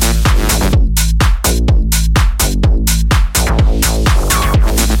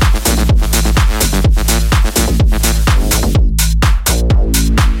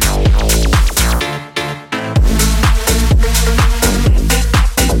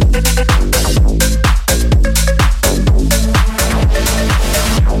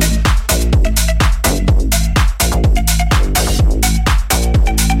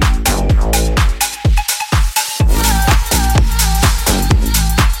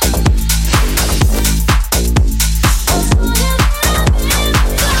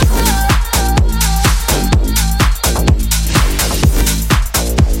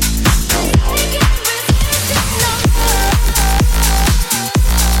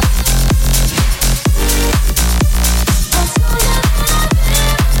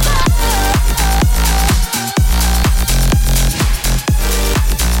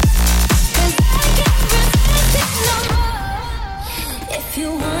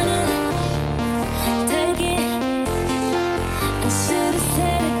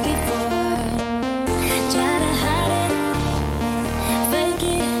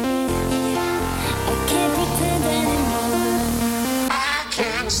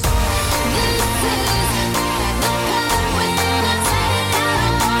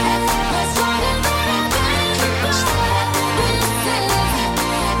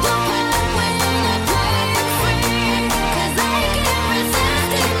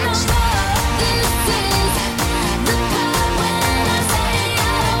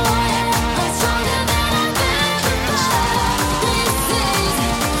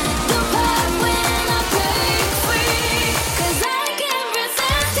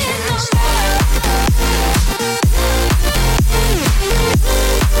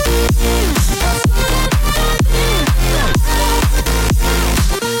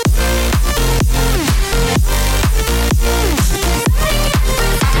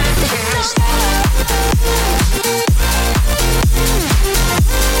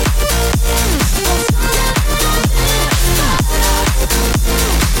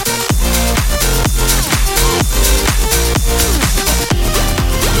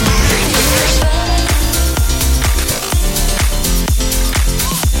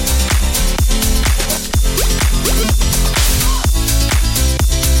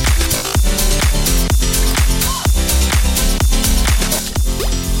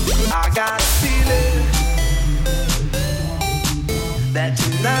 That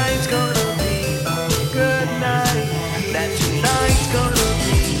tonight's gonna be a good night. That tonight's gonna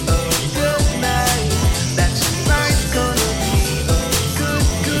be a good night. That tonight's gonna be a good,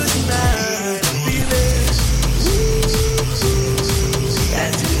 good night. Feel it.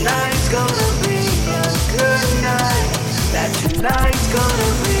 That tonight's gonna be a good night. That tonight's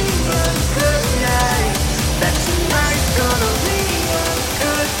gonna be a good night. That tonight's gonna be a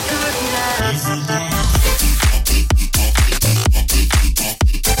good, good night.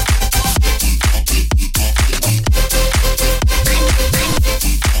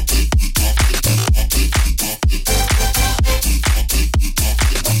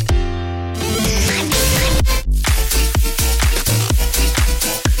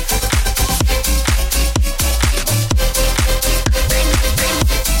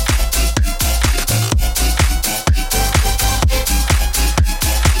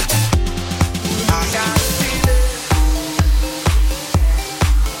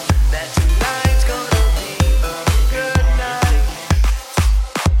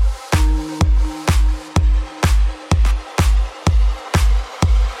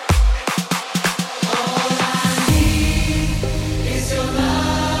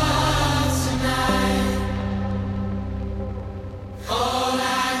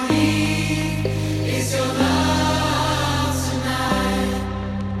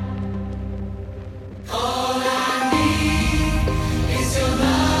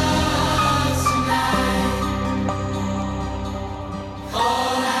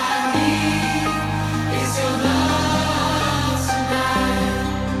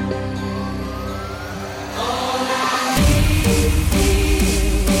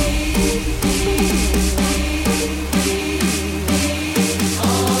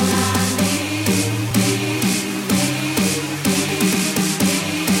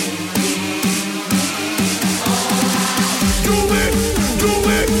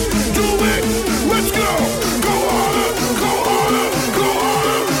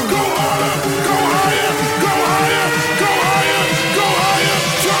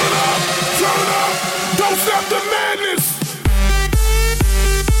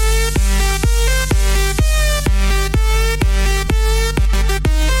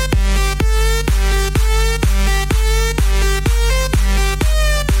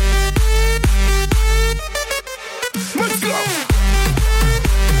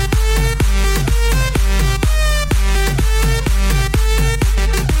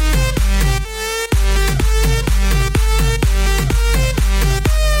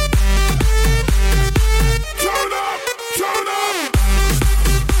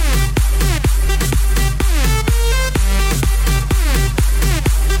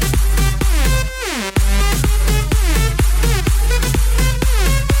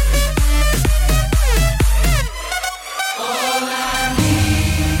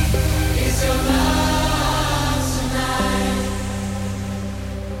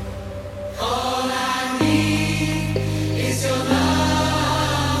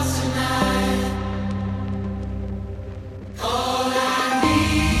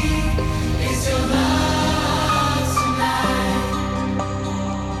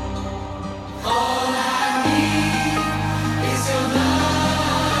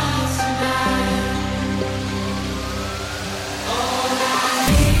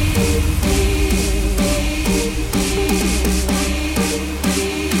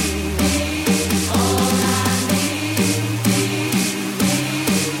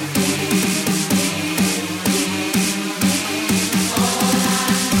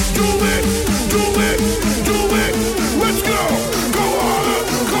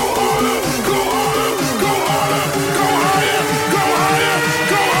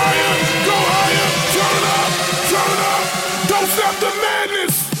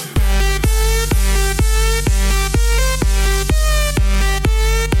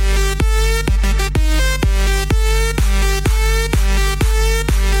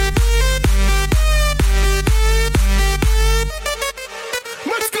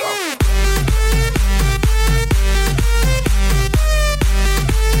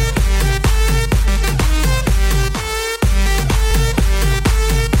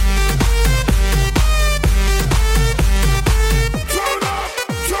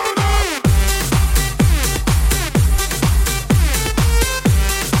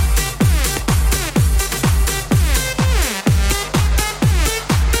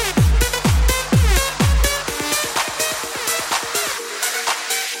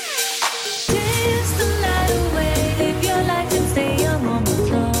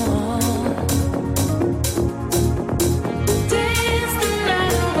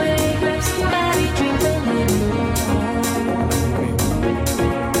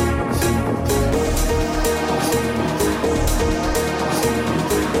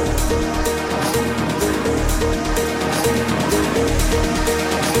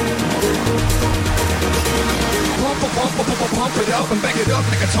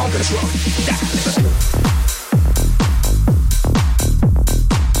 like a Tonka truck.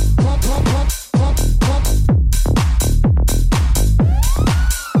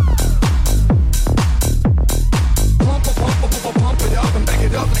 Pump it up and back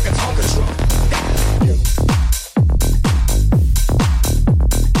it up like a Tonka truck.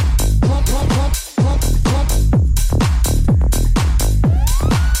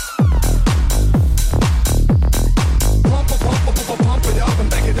 Pump it up and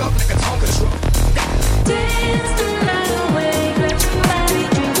back it up like a Tonka truck. Dance the night away, let your body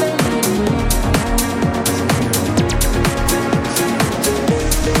dream a little.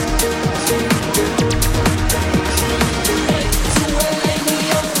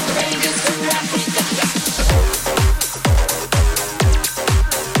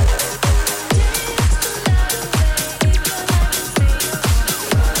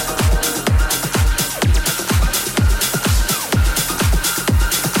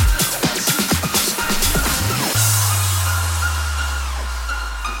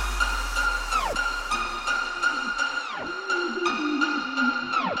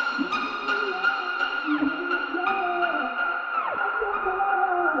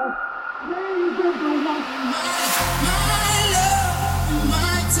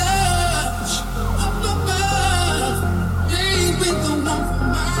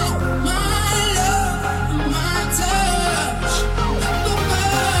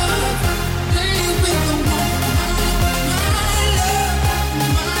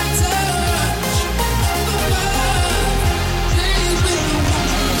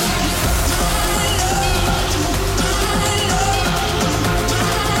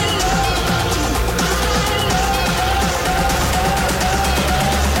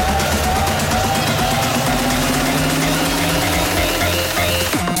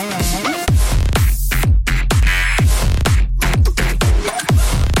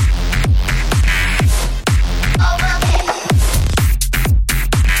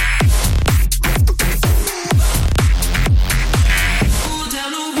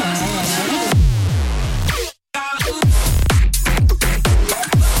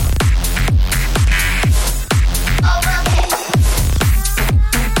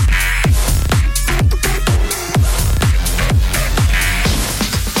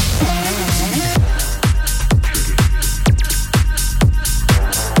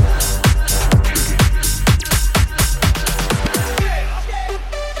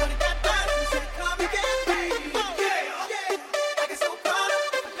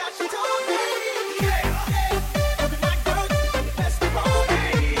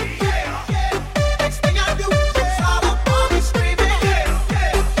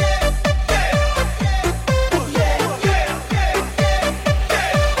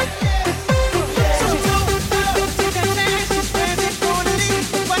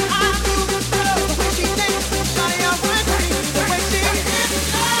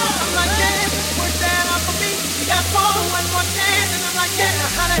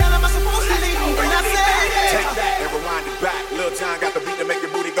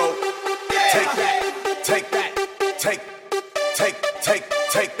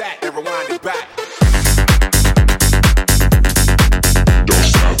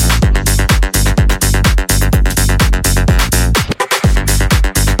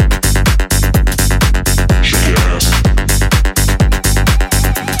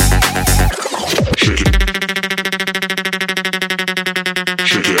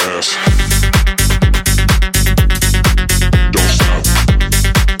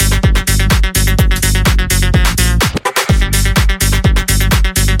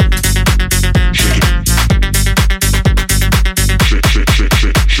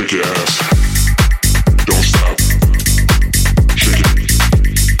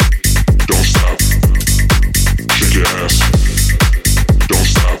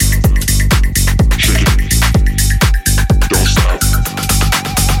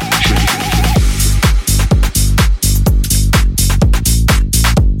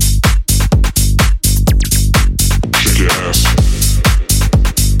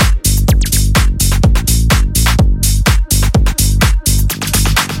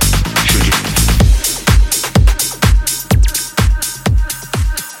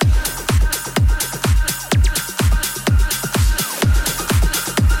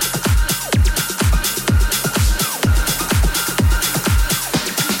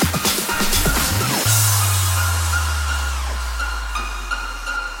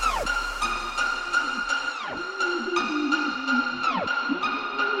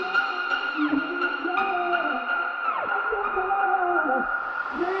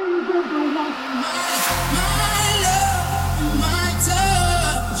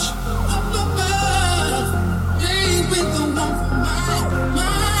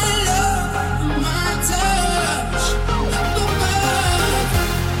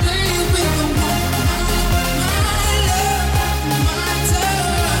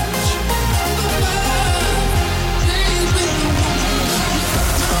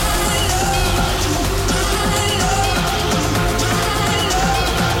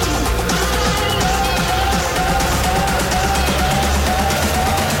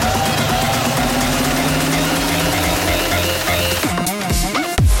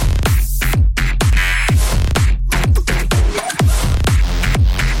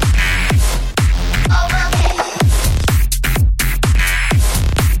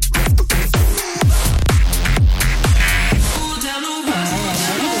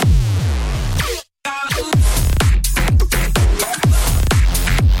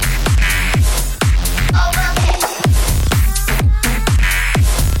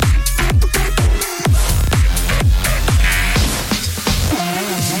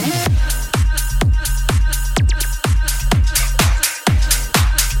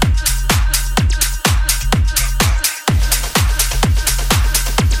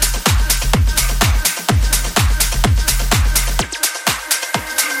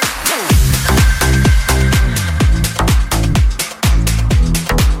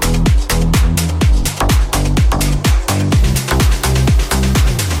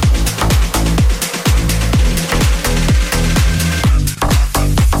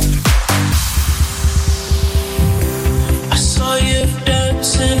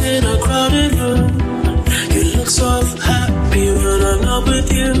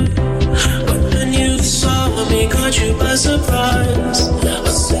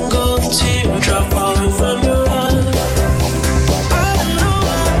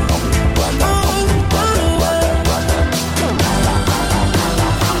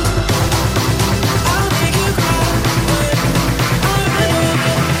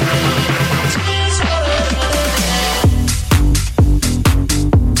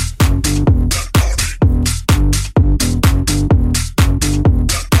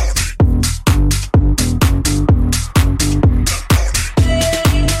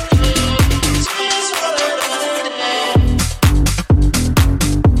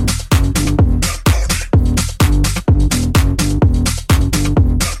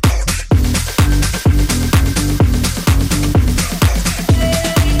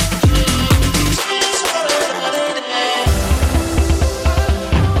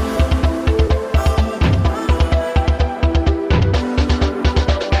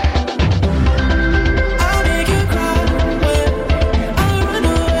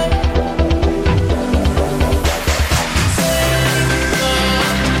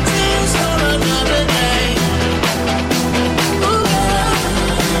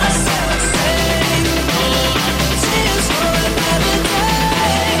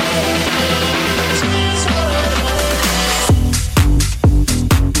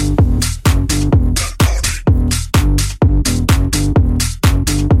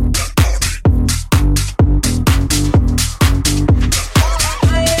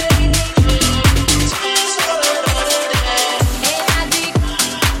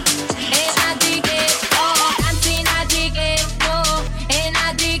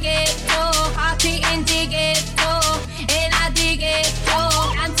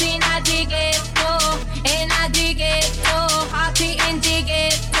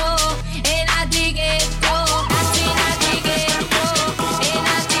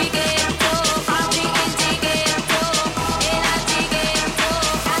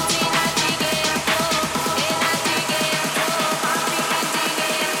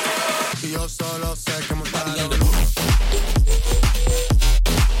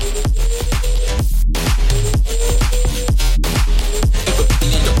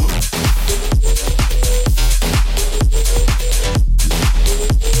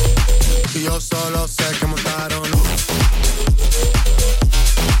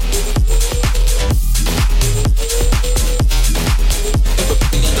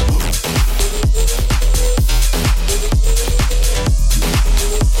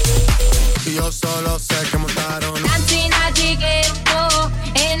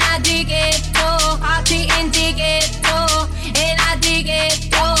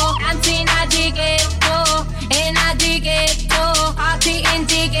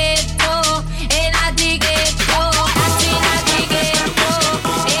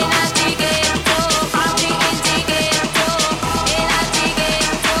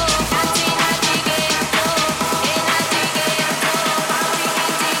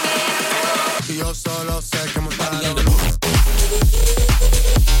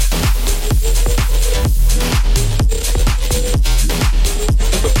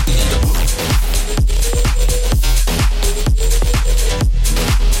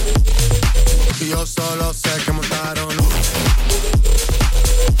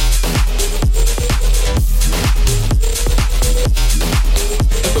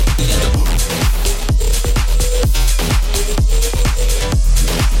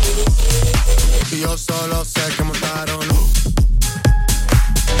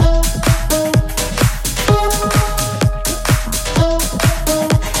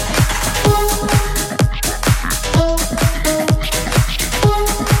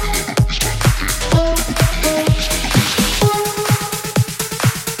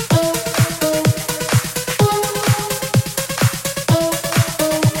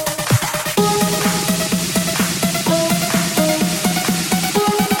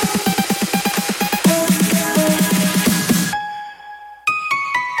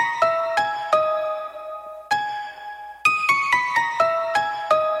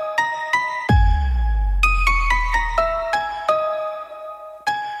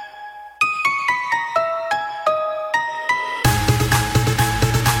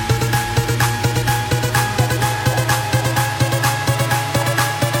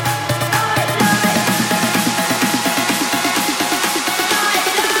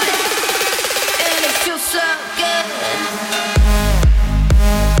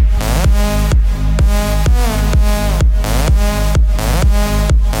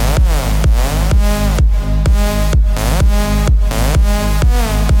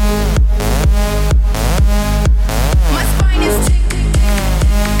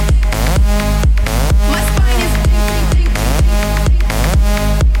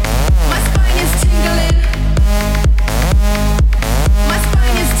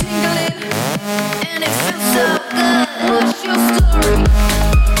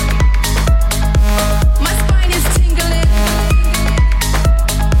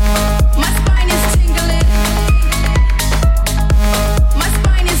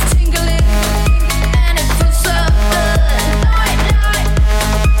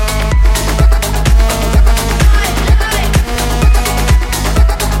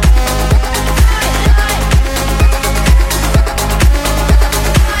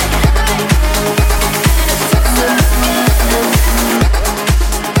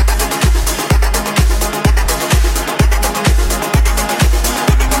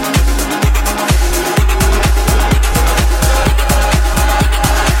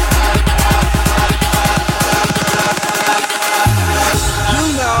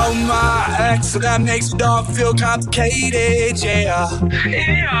 complex, so that makes it all feel complicated, yeah.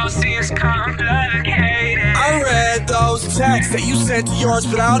 It all seems complicated. I read those texts that you sent to yours,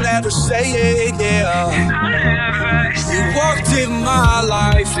 but I'll never say it, yeah. You walked in my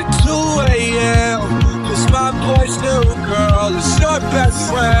life at 2 a.m. Cause my boy's new girl is your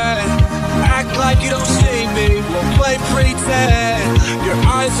best friend. Act like you don't see me, we'll play pretend. Your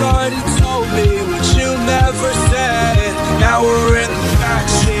eyes already told me what you never said. Now we're in the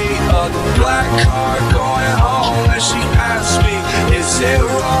backseat of the black car going home, and she asked me, is it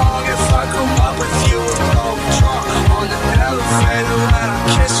wrong if I come up with you and go drunk on the elevator when I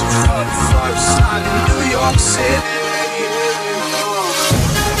kiss you for the first time in New York City?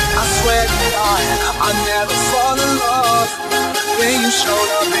 I swear to God, I never fall in love. When you showed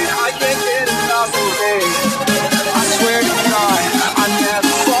up and I can't get enough of it. I swear to God, I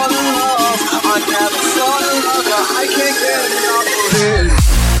never fall in love. I never fall in love, but I can't get enough of it.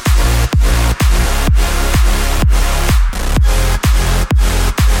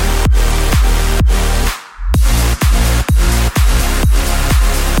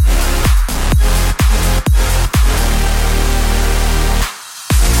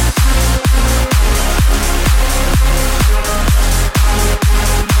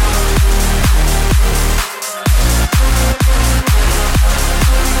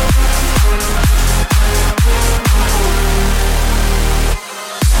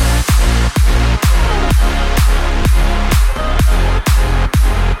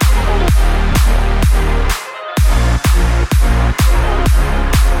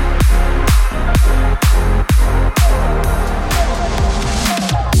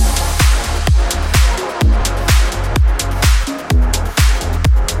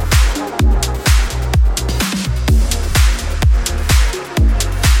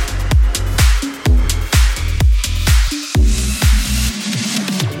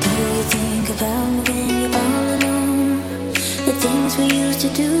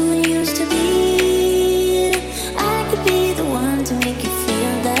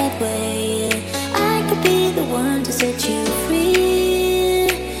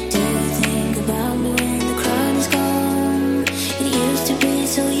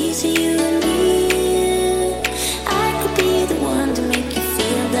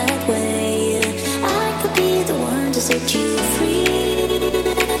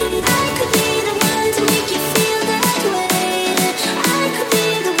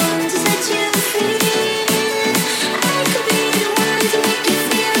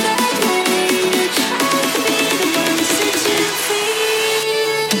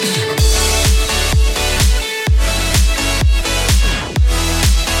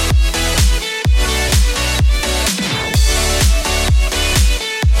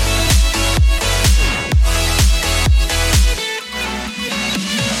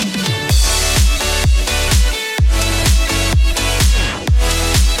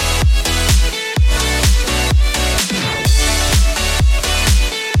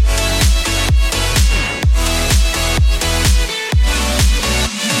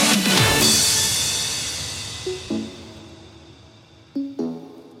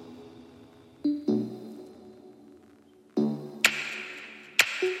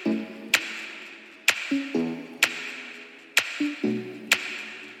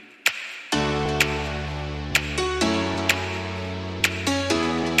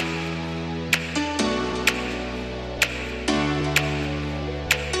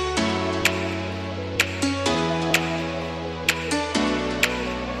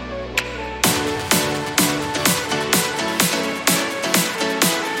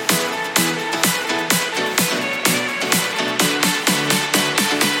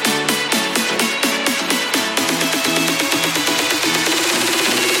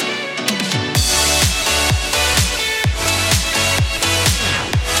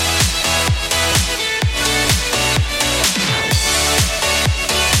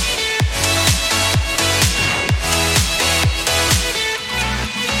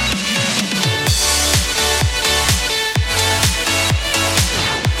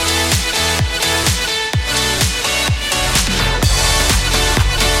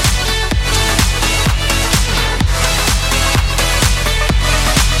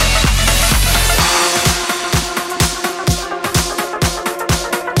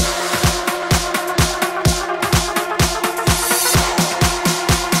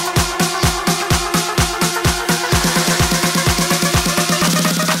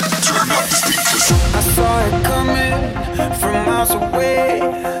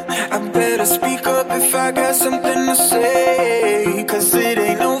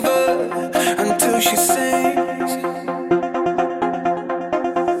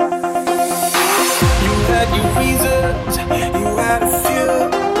 had your reasons, you had a few,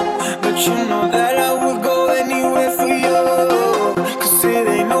 but you know that I would go anywhere for you. 'Cause it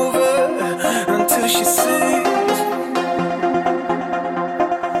ain't over until she sings.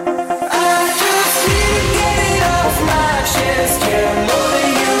 I just need to get it off my chest, yeah, more than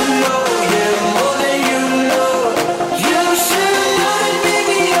you know, yeah, more than you know. You should know that,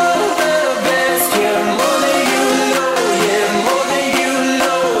 baby, you're the best, yeah, more than you know, yeah, more than you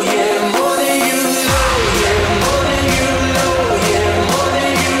know, yeah, more than you know, yeah, more than you know, yeah, more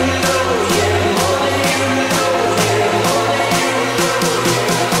than you know, yeah, more than you know, yeah, more than you know.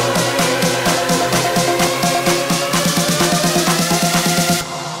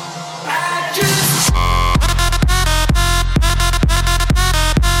 I just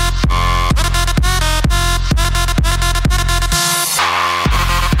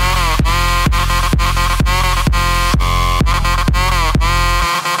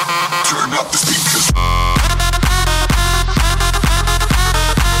Turn up the speakers.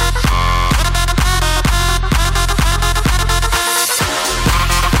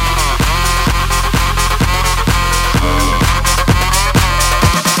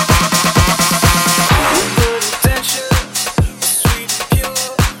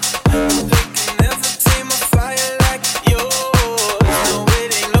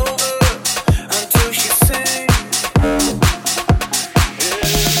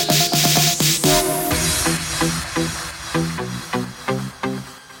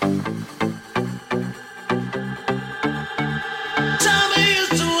 Tommy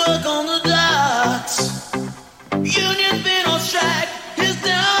used to work on the docks. Union been on strike. He's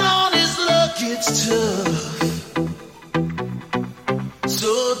down on his luck. It's tough,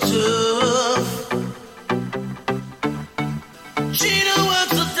 so tough. Gina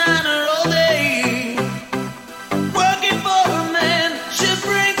works a diner all day, working for her man. She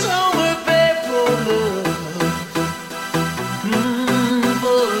brings home her pay for love,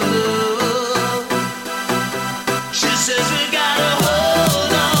 for love. She says we gotta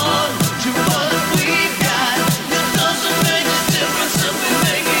hold on to what we've got. It doesn't make a difference if we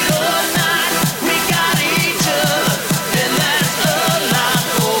make it or not. We got each other, and that's a lot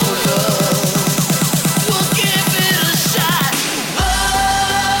more love. We'll give it a shot. Oh,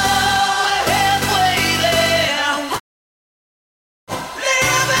 we're halfway there.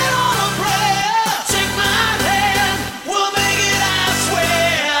 Living on a prayer. Take my hand, we'll make it, I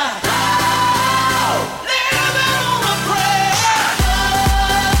swear. Oh, living on a prayer. Oh,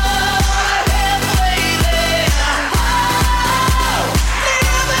 halfway there. Oh,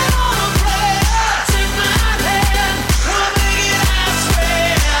 living on a prayer. Take my hand, we'll make it, I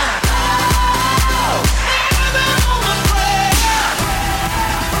swear. Oh, living on a prayer.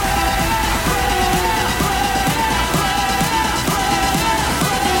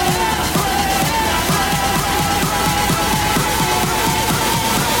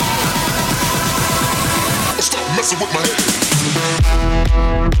 Stop messing with my head.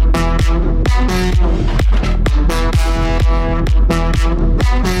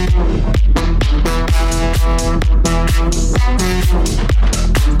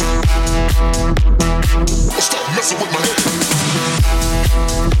 Stop messing with my head.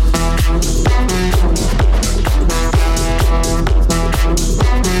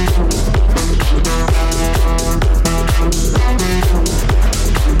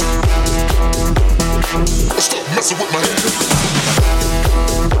 Stop messing with my head.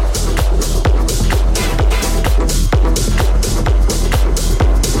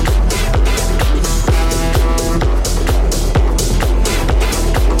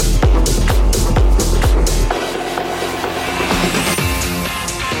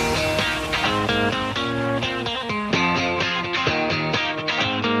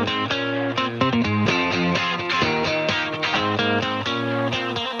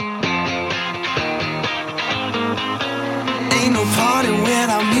 Ain't no party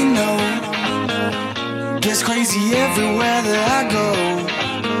without me, no. Gets crazy everywhere that I go.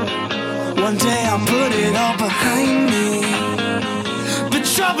 One day I'll put it all behind me, but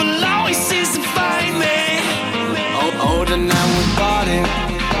trouble always seems to find me. Oh, tonight we party.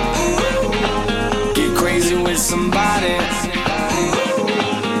 Get crazy with somebody.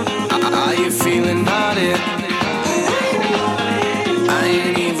 Are you feeling naughty? I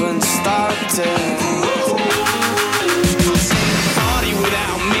ain't even started. Party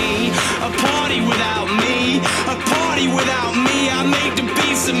without me, a party without me, a party without me. I make the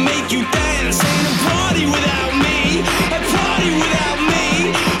beats that make you dance. Ain't a party without me, a party without me,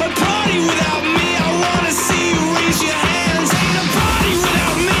 a party without me. I wanna see you raise your hands. Ain't a party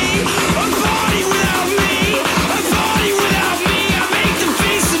without me, a party without me, a party without me. I make the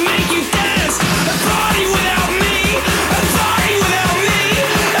beats that make you dance. A party without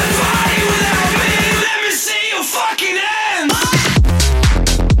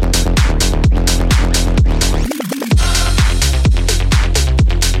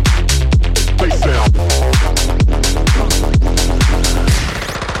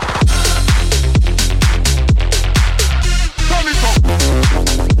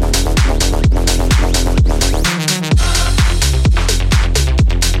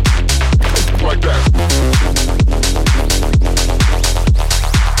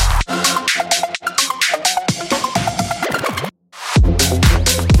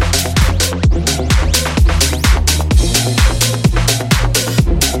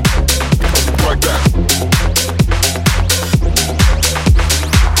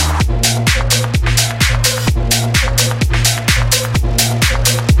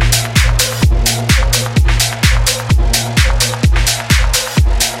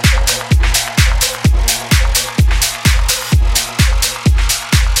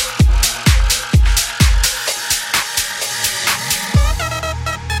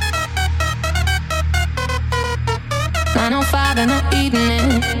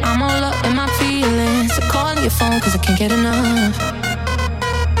on, cause I can't get enough.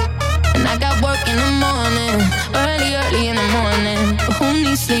 And I got work in the morning, early in the morning. But who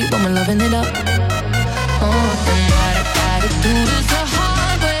needs sleep when we're loving it up? Oh, and what I gotta do is the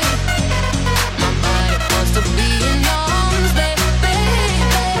hard way. My body wants to be in your arms, baby.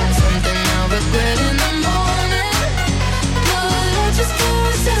 Something I'll regret in the morning. No, I just can't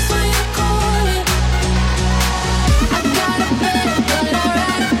resist when you call it. I got a bed, but I'd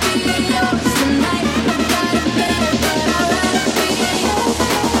rather be yours tonight. I got a bed, but I'd rather be yours.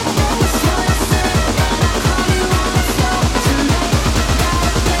 That's what I said when I call you on the phone tonight. I got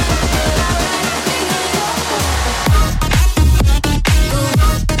a bed, but I'd rather be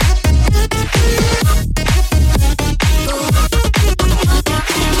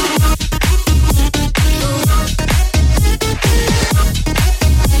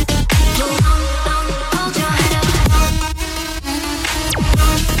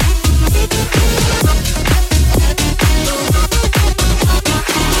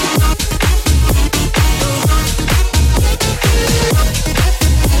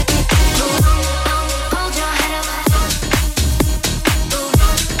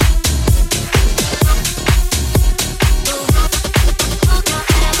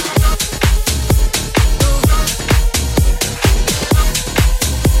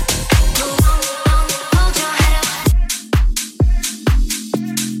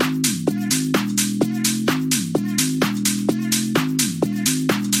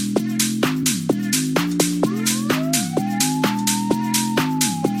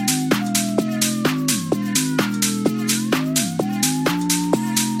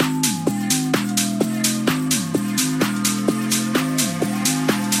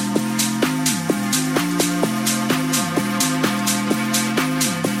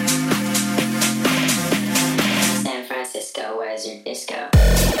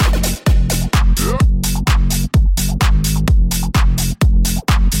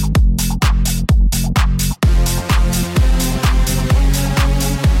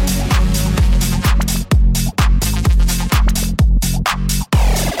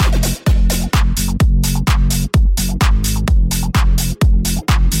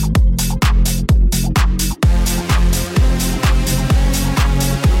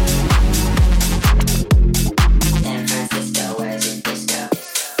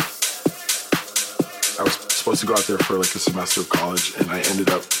to go out there for like a semester of college, and I ended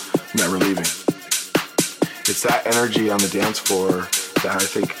up never leaving. It's that energy on the dance floor that I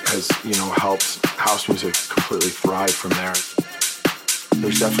think has, helped house music completely thrive from there.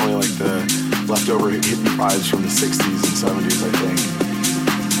 There's definitely like the leftover hippie vibes from the 60s and 70s, I think.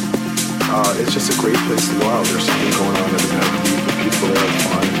 It's just a great place to go out. There's something going on every night. The people there are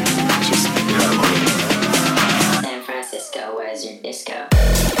fun. It's just, I love it. San Francisco, where's your disco?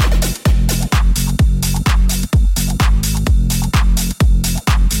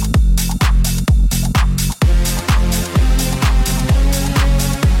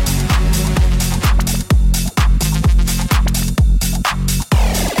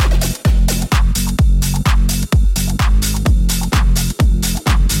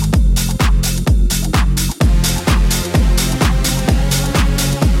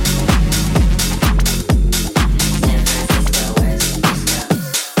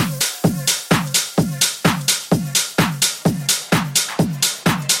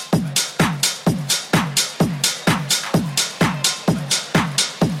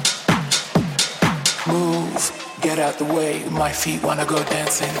 Get out the way, my feet wanna go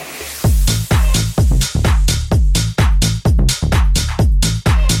dancing.